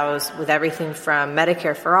espouse with everything from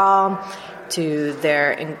Medicare for All to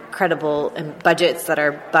their incredible budgets that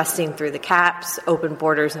are busting through the caps, open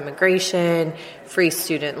borders immigration, free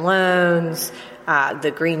student loans,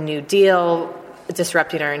 the Green New Deal,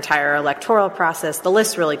 disrupting our entire electoral process. The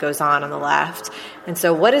list really goes on the left. And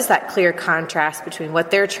so what is that clear contrast between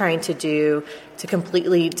what they're trying to do to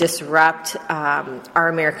completely disrupt our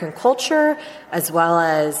American culture, as well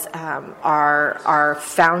as our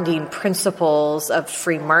founding principles of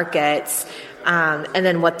free markets, and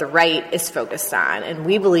then what the right is focused on? And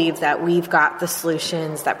we believe that we've got the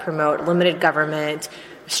solutions that promote limited government,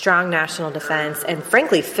 strong national defense, and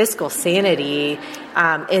frankly fiscal sanity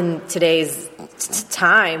in today's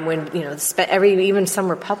time when even some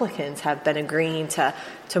Republicans have been agreeing to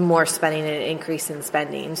more spending and an increase in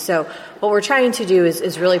spending. So what we're trying to do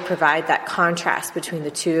is really provide that contrast between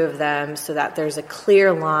the two of them so that there's a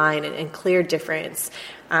clear line and clear difference,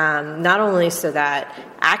 not only so that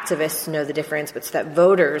activists know the difference, but so that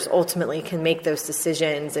voters ultimately can make those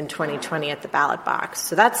decisions in 2020 at the ballot box.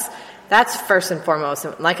 So that's first and foremost.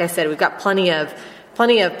 And like I said, we've got plenty of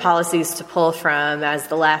policies to pull from as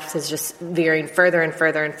the left is just veering further and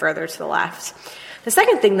further and further to the left. The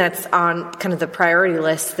second thing that's on kind of the priority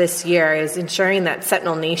list this year is ensuring that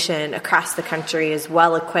Sentinel Nation across the country is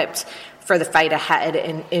well equipped for the fight ahead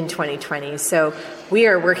in 2020. So we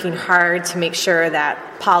are working hard to make sure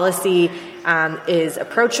that policy is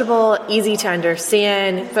approachable, easy to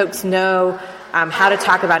understand. Folks know how to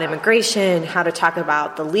talk about immigration, how to talk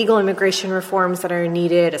about the legal immigration reforms that are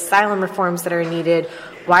needed, asylum reforms that are needed,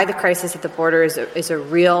 why the crisis at the border is a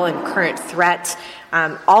real and current threat,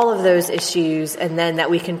 all of those issues, and then that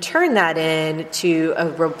we can turn that into a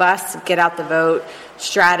robust get-out-the-vote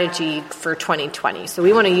strategy for 2020. So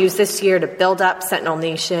we want to use this year to build up Sentinel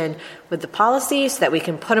Nation with the policy so that we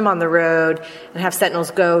can put them on the road and have Sentinels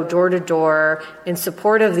go door to door in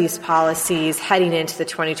support of these policies heading into the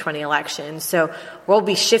 2020 election. So we'll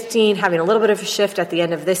be having a little bit of a shift at the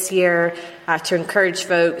end of this year to encourage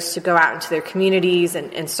folks to go out into their communities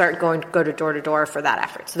and start go to door for that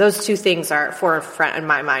effort. So those two things are forefront in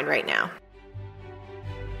my mind right now.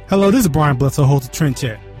 Hello, this is Brian Bledsoe, host of Trend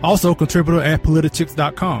Chat. Also, contributor at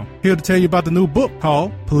Politichicks.com. Here to tell you about the new book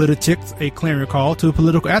called Politichicks, A Clarion Call to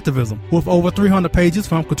Political Activism, with over 300 pages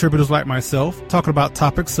from contributors like myself, talking about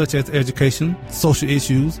topics such as education, social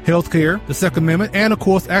issues, healthcare, the Second Amendment, and, of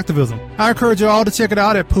course, activism. I encourage you all to check it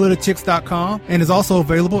out at Politichicks.com, and is also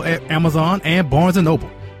available at Amazon and Barnes & Noble.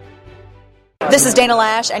 This is Dana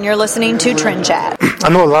Lash, and you're listening to Trend Chat. I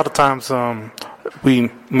know a lot of times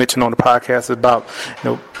we mentioned on the podcast about,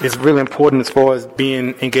 it's really important as far as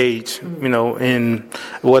being engaged, in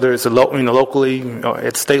whether it's locally,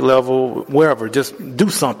 at state level, wherever. Just do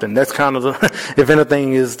something. That's kind of if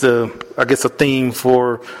anything, is a theme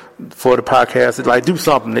for the podcast. It's like, do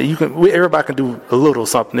something that everybody can do a little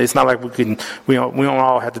something. It's not like we don't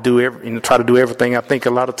all have to do try to do everything. I think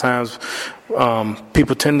a lot of times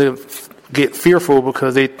people tend to get fearful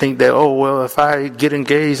because they think that, if I get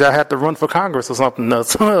engaged, I have to run for Congress or something or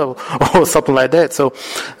something like that. So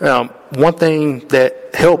one thing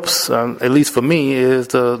that helps, at least for me, is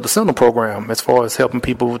the Sentinel program as far as helping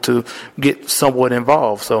people to get somewhat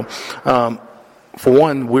involved. So for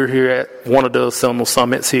one, we're here at one of the Sentinel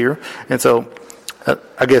summits here, and so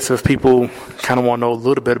I guess if people kind of want to know a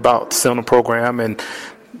little bit about the Sentinel program and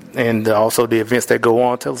also the events that go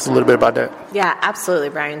on. Tell us a little bit about that. Yeah, absolutely,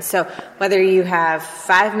 Brian. So whether you have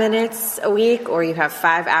 5 minutes a week or you have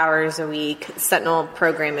 5 hours a week, Sentinel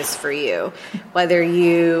program is for you. Whether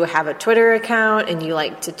you have a Twitter account and you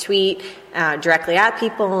like to tweet directly at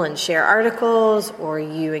people and share articles, or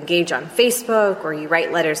you engage on Facebook, or you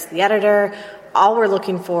write letters to the editor, all we're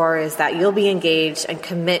looking for is that you'll be engaged and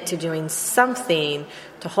commit to doing something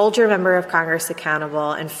to hold your member of Congress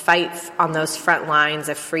accountable and fight on those front lines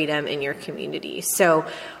of freedom in your community. So,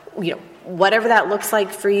 whatever that looks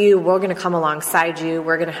like for you, we're going to come alongside you.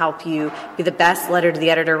 We're going to help you be the best letter to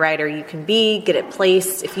the editor writer you can be, get it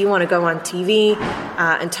placed. If you want to go on TV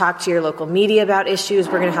and talk to your local media about issues,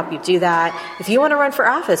 we're going to help you do that. If you want to run for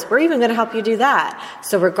office, we're even going to help you do that.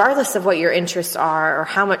 So regardless of what your interests are or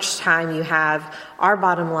how much time you have, our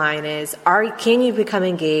bottom line is, can you become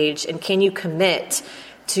engaged and can you commit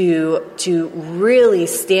to really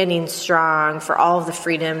standing strong for all of the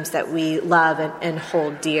freedoms that we love and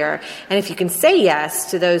hold dear. And if you can say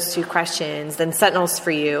yes to those two questions, then Sentinel's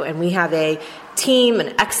for you. And we have an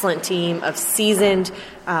excellent team of seasoned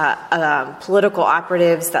political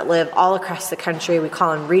operatives that live all across the country. We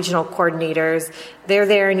call them regional coordinators. They're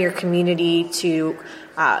there in your community to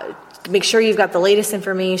make sure you've got the latest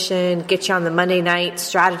information, get you on the Monday night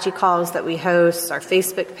strategy calls that we host, our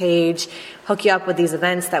Facebook page, hook you up with these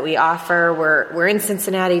events that we offer. We're in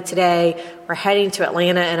Cincinnati today. We're heading to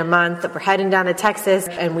Atlanta in a month. We're heading down to Texas,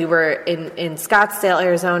 and we were in Scottsdale,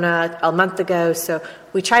 Arizona a month ago. So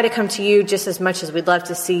we try to come to you just as much as we'd love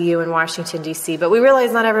to see you in Washington, D.C., but we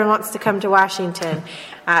realize not everyone wants to come to Washington.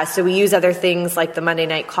 So we use other things like the Monday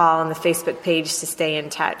night call and the Facebook page to stay in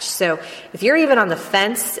touch. So if you're even on the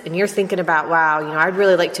fence and you're thinking about, I'd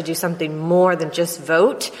really like to do something more than just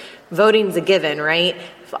vote. Voting's a given, right?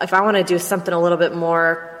 If I want to do something a little bit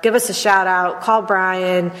more, give us a shout out, call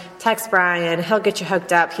Brian, text Brian, he'll get you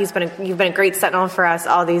hooked up. You've been a great Sentinel for us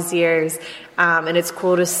all these years. And it's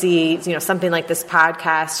cool to see, something like this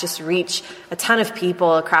podcast just reach a ton of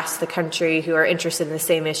people across the country who are interested in the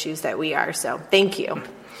same issues that we are. So thank you.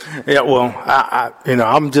 Yeah, well,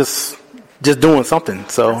 I'm just doing something.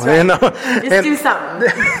 So, just do something.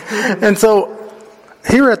 And so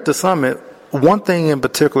here at the summit, one thing in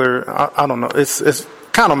particular, I don't know, it's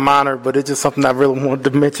kind of minor, but it's just something I really wanted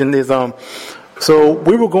to mention is, so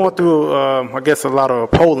we were going through, I guess, a lot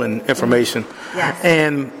of polling information. Yes.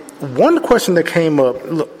 And one question that came up,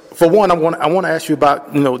 look, for one, I want to ask you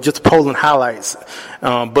about, just polling highlights.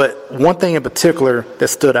 But one thing in particular that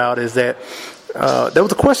stood out is that there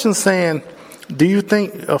was a question saying, do you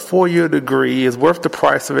think a 4-year degree is worth the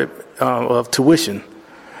price of it, of tuition?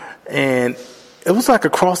 And it was like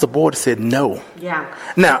across the board, it said no. Yeah.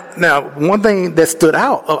 Now, one thing that stood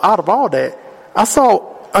out of all that, I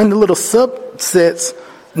saw under little subsets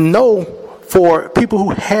no for people who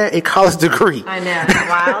had a college degree. I know. It's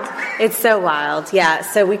wild. It's so wild. Yeah.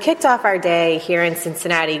 So we kicked off our day here in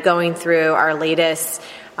Cincinnati going through our latest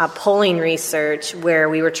polling research, where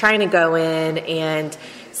we were trying to go in and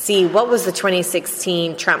see what was the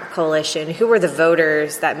 2016 Trump coalition, who were the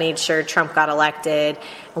voters that made sure Trump got elected,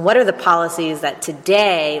 and what are the policies that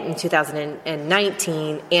today, in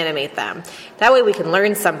 2019, animate them. That way we can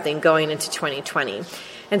learn something going into 2020.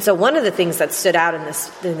 And so one of the things that stood out in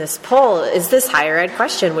this poll is this higher ed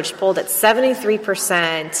question, which polled at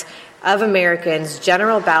 73% of Americans,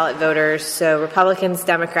 general ballot voters, so Republicans,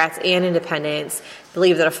 Democrats, and independents,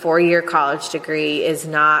 believe that a 4-year college degree is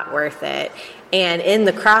not worth it. And in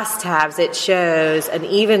the crosstabs, it shows an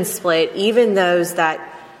even split. Even those that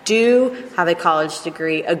do have a college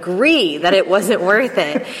degree agree that it wasn't worth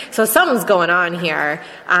it. So something's going on here,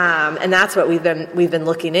 and that's what we've been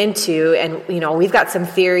looking into. And we've got some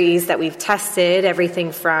theories that we've tested,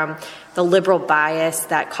 everything from the liberal bias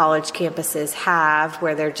that college campuses have,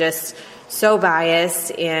 where they're just so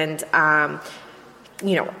biased and are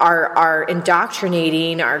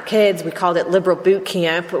indoctrinating our kids. We called it liberal boot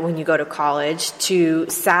camp when you go to college, to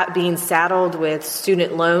being saddled with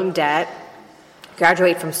student loan debt.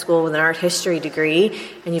 Graduate from school with an art history degree,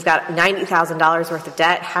 and you've got $90,000 worth of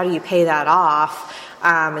debt. How do you pay that off?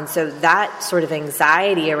 And so that sort of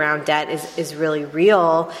anxiety around debt is really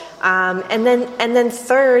real. And then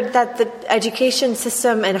third, that the education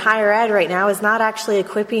system and higher ed right now is not actually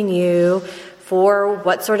equipping you for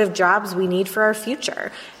what sort of jobs we need for our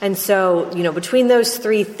future. And so, between those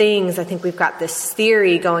three things, I think we've got this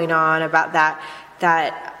theory going on about that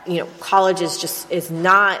college is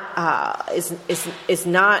not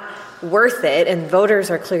worth it, and voters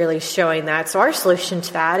are clearly showing that. So our solution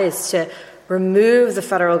to that is to remove the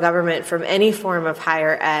federal government from any form of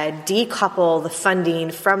higher ed, decouple the funding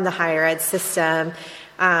from the higher ed system.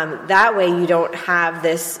 That way you don't have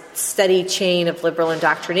this steady chain of liberal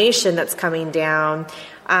indoctrination that's coming down,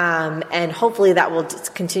 and hopefully that will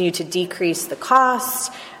continue to decrease the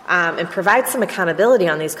cost and provide some accountability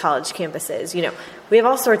on these college campuses. We have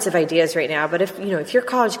all sorts of ideas right now, but if your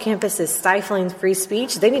college campus is stifling free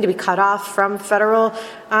speech, they need to be cut off from federal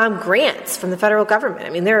grants from the federal government. I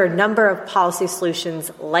mean, there are a number of policy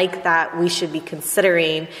solutions like that we should be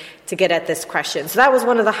considering to get at this question. So that was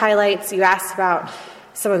one of the highlights. You asked about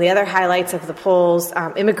some of the other highlights of the polls.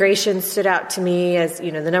 Immigration stood out to me as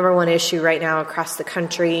the number one issue right now across the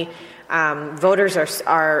country. Voters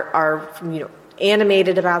are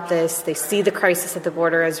animated about this. They see the crisis at the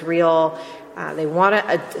border as real. They want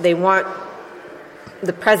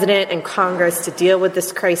the president and Congress to deal with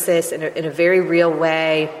this crisis in a very real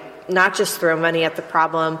way, not just throw money at the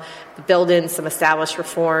problem, but build in some established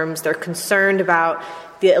reforms. They're concerned about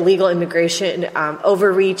the illegal immigration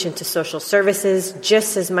overreach into social services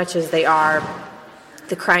just as much as they are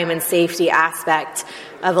the crime and safety aspect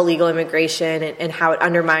of illegal immigration and how it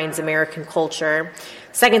undermines American culture.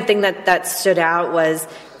 Second thing that stood out was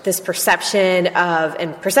this perception of,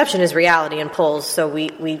 and perception is reality in polls, so we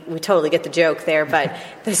totally get the joke there, but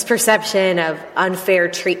this perception of unfair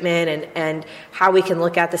treatment and how we can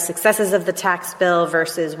look at the successes of the tax bill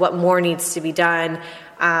versus what more needs to be done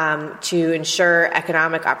to ensure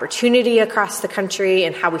economic opportunity across the country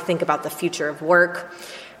and how we think about the future of work.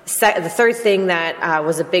 The third thing that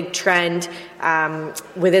was a big trend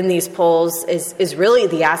within these polls is really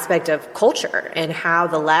the aspect of culture and how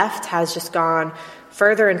the left has just gone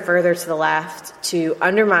further and further to the left to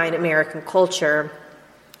undermine American culture.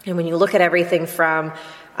 And when you look at everything from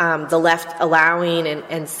the left allowing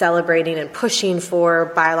and celebrating and pushing for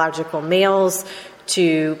biological males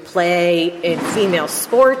to play in female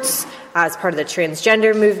sports as part of the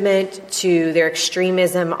transgender movement, to their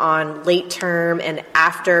extremism on late-term and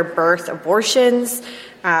after-birth abortions,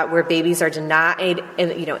 where babies are denied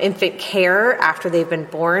infant care after they've been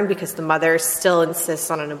born because the mother still insists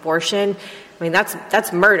on an abortion. I mean,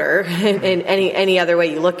 that's murder in any other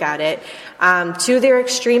way you look at it. To their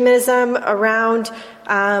extremism around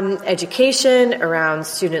education, around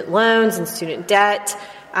student loans and student debt,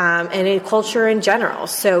 and in culture in general.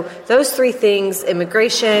 So those three things: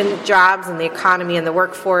 immigration, jobs, and the economy and the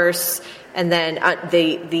workforce, and then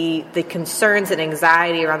the concerns and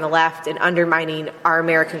anxiety around the left and undermining our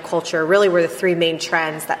American culture really were the three main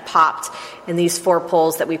trends that popped in these four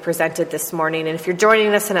polls that we presented this morning. And if you're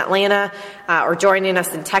joining us in Atlanta or joining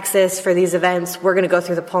us in Texas for these events, we're going to go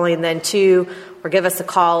through the polling then too, or give us a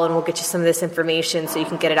call and we'll get you some of this information so you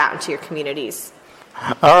can get it out into your communities.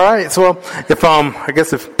 All right. So,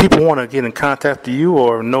 if people want to get in contact with you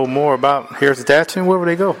or know more about Heritage Action, where would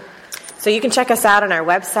they go? So you can check us out on our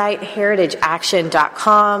website,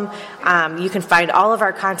 heritageaction.com. You can find all of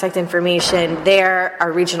our contact information there.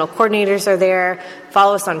 Our regional coordinators are there.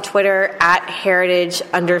 Follow us on Twitter at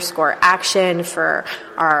 @heritage_action for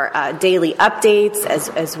our daily updates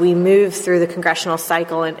as we move through the congressional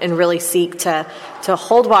cycle and really seek to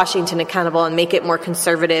hold Washington accountable and make it more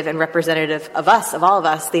conservative and representative of us, of all of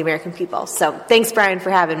us, the American people. So thanks, Brian,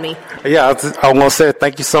 for having me. Yeah, I want to say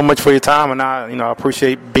thank you so much for your time, and I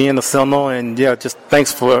appreciate being a Seminole, and just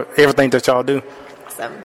thanks for everything that y'all do.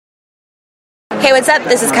 Awesome. Hey, what's up?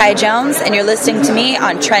 This is Kaya Jones, and you're listening to me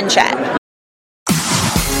on Trend Chat.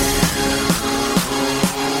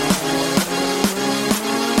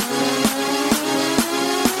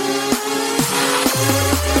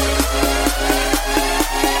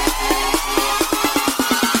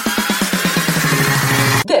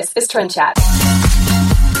 Trend Chat.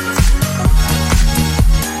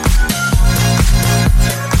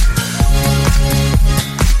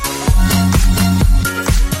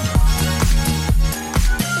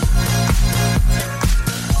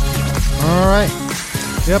 All right.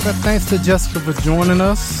 Yep, and thanks to Jessica for joining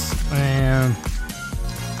us. And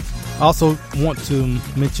I also want to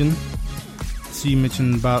mention, she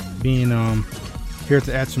mentioned about being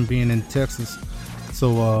Heritage Action being in Texas.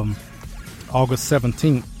 So August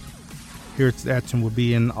 17th, Heritage Action will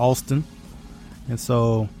be in Austin. And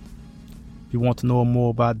so if you want to know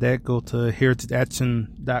more about that, go to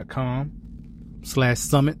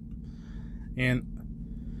heritageaction.com/summit. And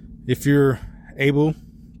if you're able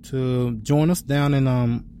to join us down in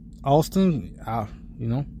Austin,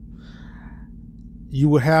 you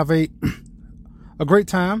will have a great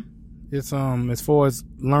time. It's as far as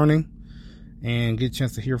learning and get a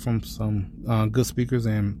chance to hear from some good speakers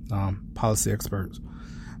and policy experts.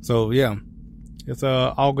 So yeah, it's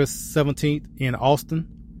August 17th in Austin,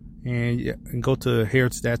 and go to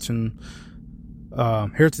Heritage Action,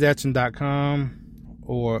 heritageaction.com,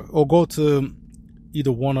 or go to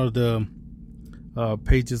either one of the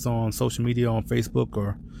pages on social media, on Facebook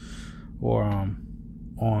or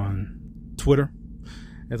on Twitter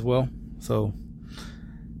as well. So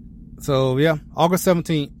yeah, August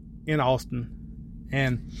 17th in Austin.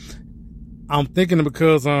 And I'm thinking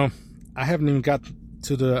because I haven't even got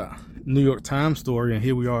to the New York Times story, and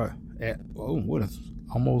here we are at what is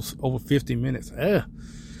almost over 50 minutes. But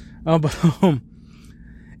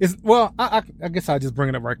it's I guess I'll just bring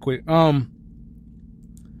it up right quick.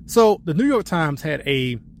 So the New York Times had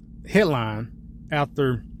a headline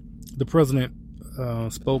after the president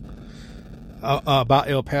spoke about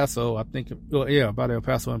El Paso. I think, about El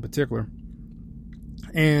Paso in particular.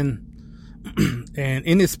 And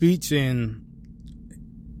in his speech, and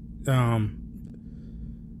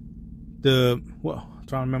trying to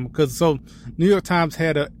remember, because so New York Times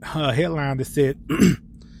had a headline that said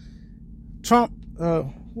Trump.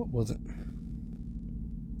 What was it?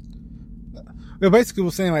 It basically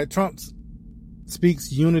was saying like Trump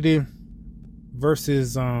speaks unity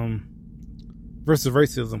versus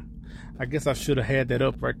racism. I guess I should have had that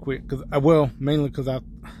up right quick mainly because I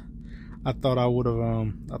thought I would have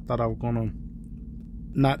I thought I was gonna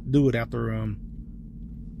not do it after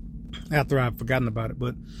I'd forgotten about it.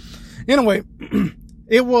 But anyway,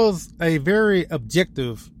 it was a very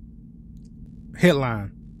objective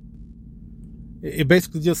headline. It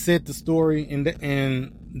basically just said the story, and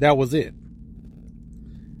that was it.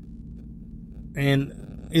 And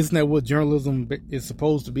isn't that what journalism is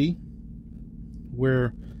supposed to be?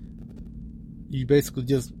 Where you basically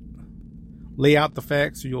just lay out the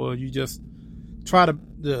facts, or you just try to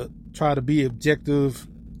be objective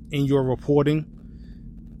in your reporting.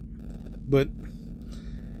 But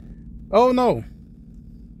oh no,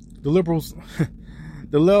 the liberals,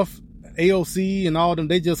 the left, AOC, and all of them,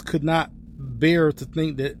 they just could not bear to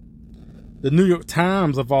think that the New York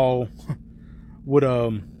Times of all would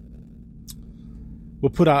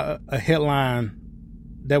put out a headline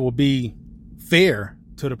that would be fair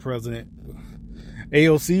to the president.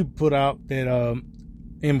 AOC put out that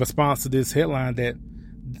in response to this headline that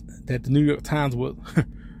the New York Times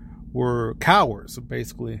were cowards,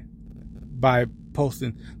 basically, by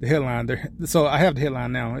posting the headline there. So I have the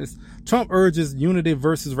headline now. It's Trump urges unity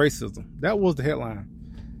versus racism. That was the headline.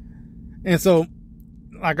 And so,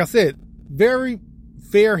 like I said, very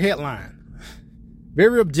fair headline,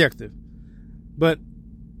 very objective. But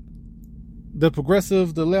the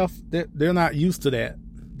progressive, the left, they're not used to that.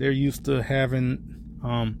 They're used to having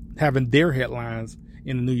their headlines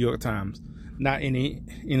in the New York Times, not any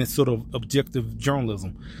sort of objective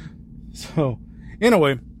journalism. So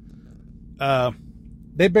anyway,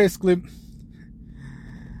 they basically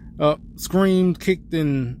screamed, kicked,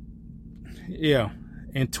 and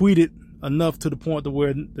tweeted enough to the point to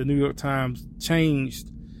where the New York Times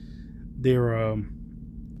changed their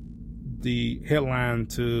the headline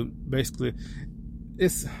to basically, I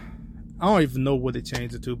don't even know what they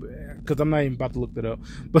changed it to, because I'm not even about to look that up.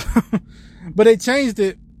 But they changed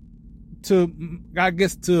it to, I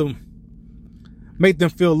guess, to make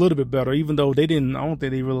them feel a little bit better, even though they didn't. I don't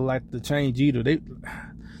think they really liked the change either. They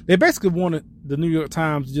basically wanted the New York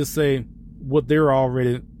Times to just say what they're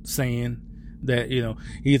already saying, that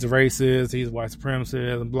he's a racist, he's a white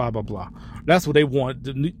supremacist, and blah blah blah. That's what they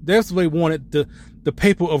wanted. That's what they wanted the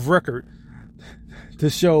paper of record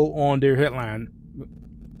to show on their headline.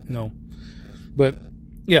 But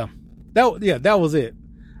that was it.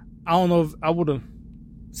 I don't know if I would have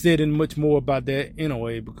said any much more about that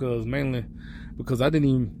anyway, because I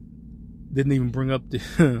didn't even bring up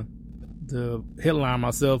the the headline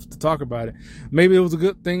myself to talk about it. Maybe it was a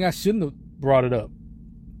good thing I shouldn't have brought it up.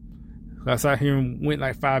 I sat here and went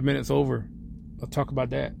like 5 minutes over. I'll talk about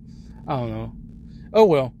that. I don't know. Oh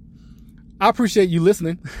well. I appreciate you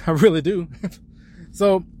listening. I really do.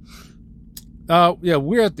 So, yeah,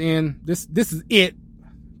 we're at the end. This is it,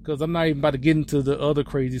 because I'm not even about to get into the other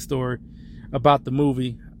crazy story about the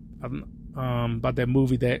movie. About that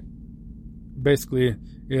movie that basically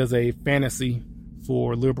is a fantasy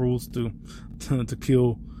for liberals to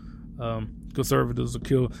kill conservatives, or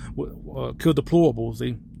kill deplorables.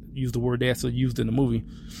 They use the word that's used in the movie,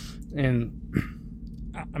 and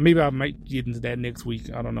maybe I might get into that next week.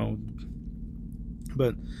 I don't know,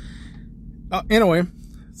 but anyway.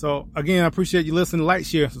 So again, I appreciate you listening. Like,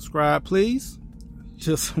 share, subscribe, please.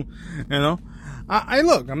 Just I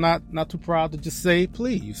look. I'm not too proud to just say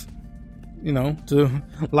please. To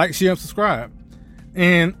like, share, and subscribe.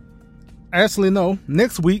 And actually, no.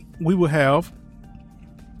 Next week we will have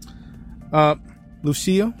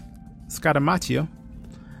Lucia Scaramaccia.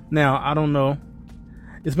 Now, I don't know.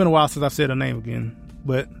 It's been a while since I've said her name again,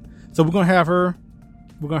 but so we're gonna have her.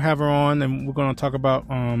 We're gonna have her on, and we're gonna talk about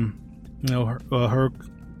her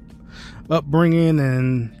upbringing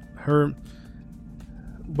and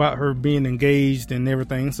about her being engaged and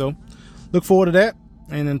everything. So look forward to that.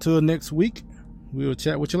 And until next week, we will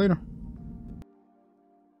chat with you later.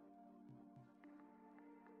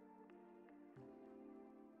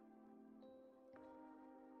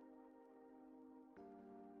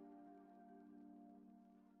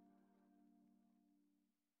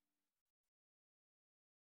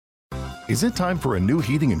 Is it time for a new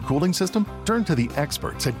heating and cooling system? Turn to the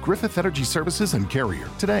experts at Griffith Energy Services and Carrier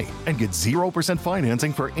today and get 0%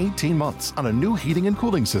 financing for 18 months on a new heating and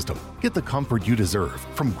cooling system. Get the comfort you deserve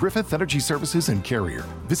from Griffith Energy Services and Carrier.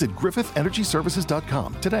 Visit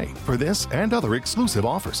GriffithEnergyServices.com today for this and other exclusive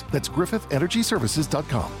offers. That's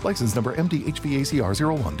GriffithEnergyServices.com. License number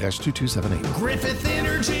MDHVACR 01-2278. Griffith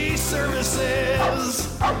Energy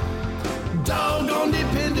Services. Doggone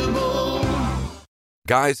dependable.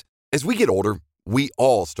 Guys, as we get older, we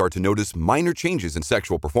all start to notice minor changes in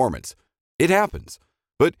sexual performance. It happens.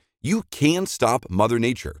 But you can stop Mother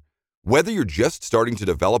Nature. Whether you're just starting to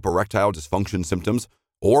develop erectile dysfunction symptoms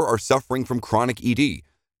or are suffering from chronic ED,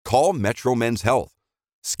 call Metro Men's Health.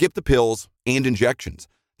 Skip the pills and injections.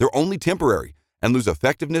 They're only temporary and lose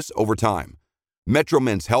effectiveness over time. Metro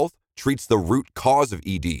Men's Health treats the root cause of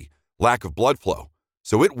ED, lack of blood flow,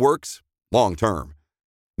 so it works long term.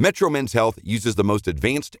 Metro Men's Health uses the most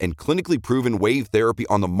advanced and clinically proven wave therapy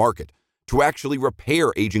on the market to actually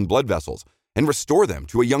repair aging blood vessels and restore them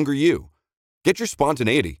to a younger you. Get your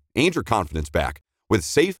spontaneity and your confidence back with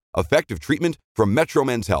safe, effective treatment from Metro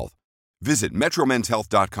Men's Health. Visit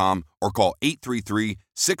metromenshealth.com or call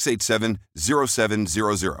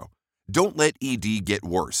 833-687-0700. Don't let ED get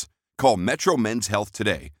worse. Call Metro Men's Health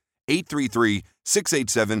today.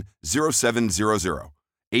 833-687-0700.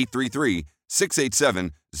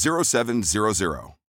 833-687-0700.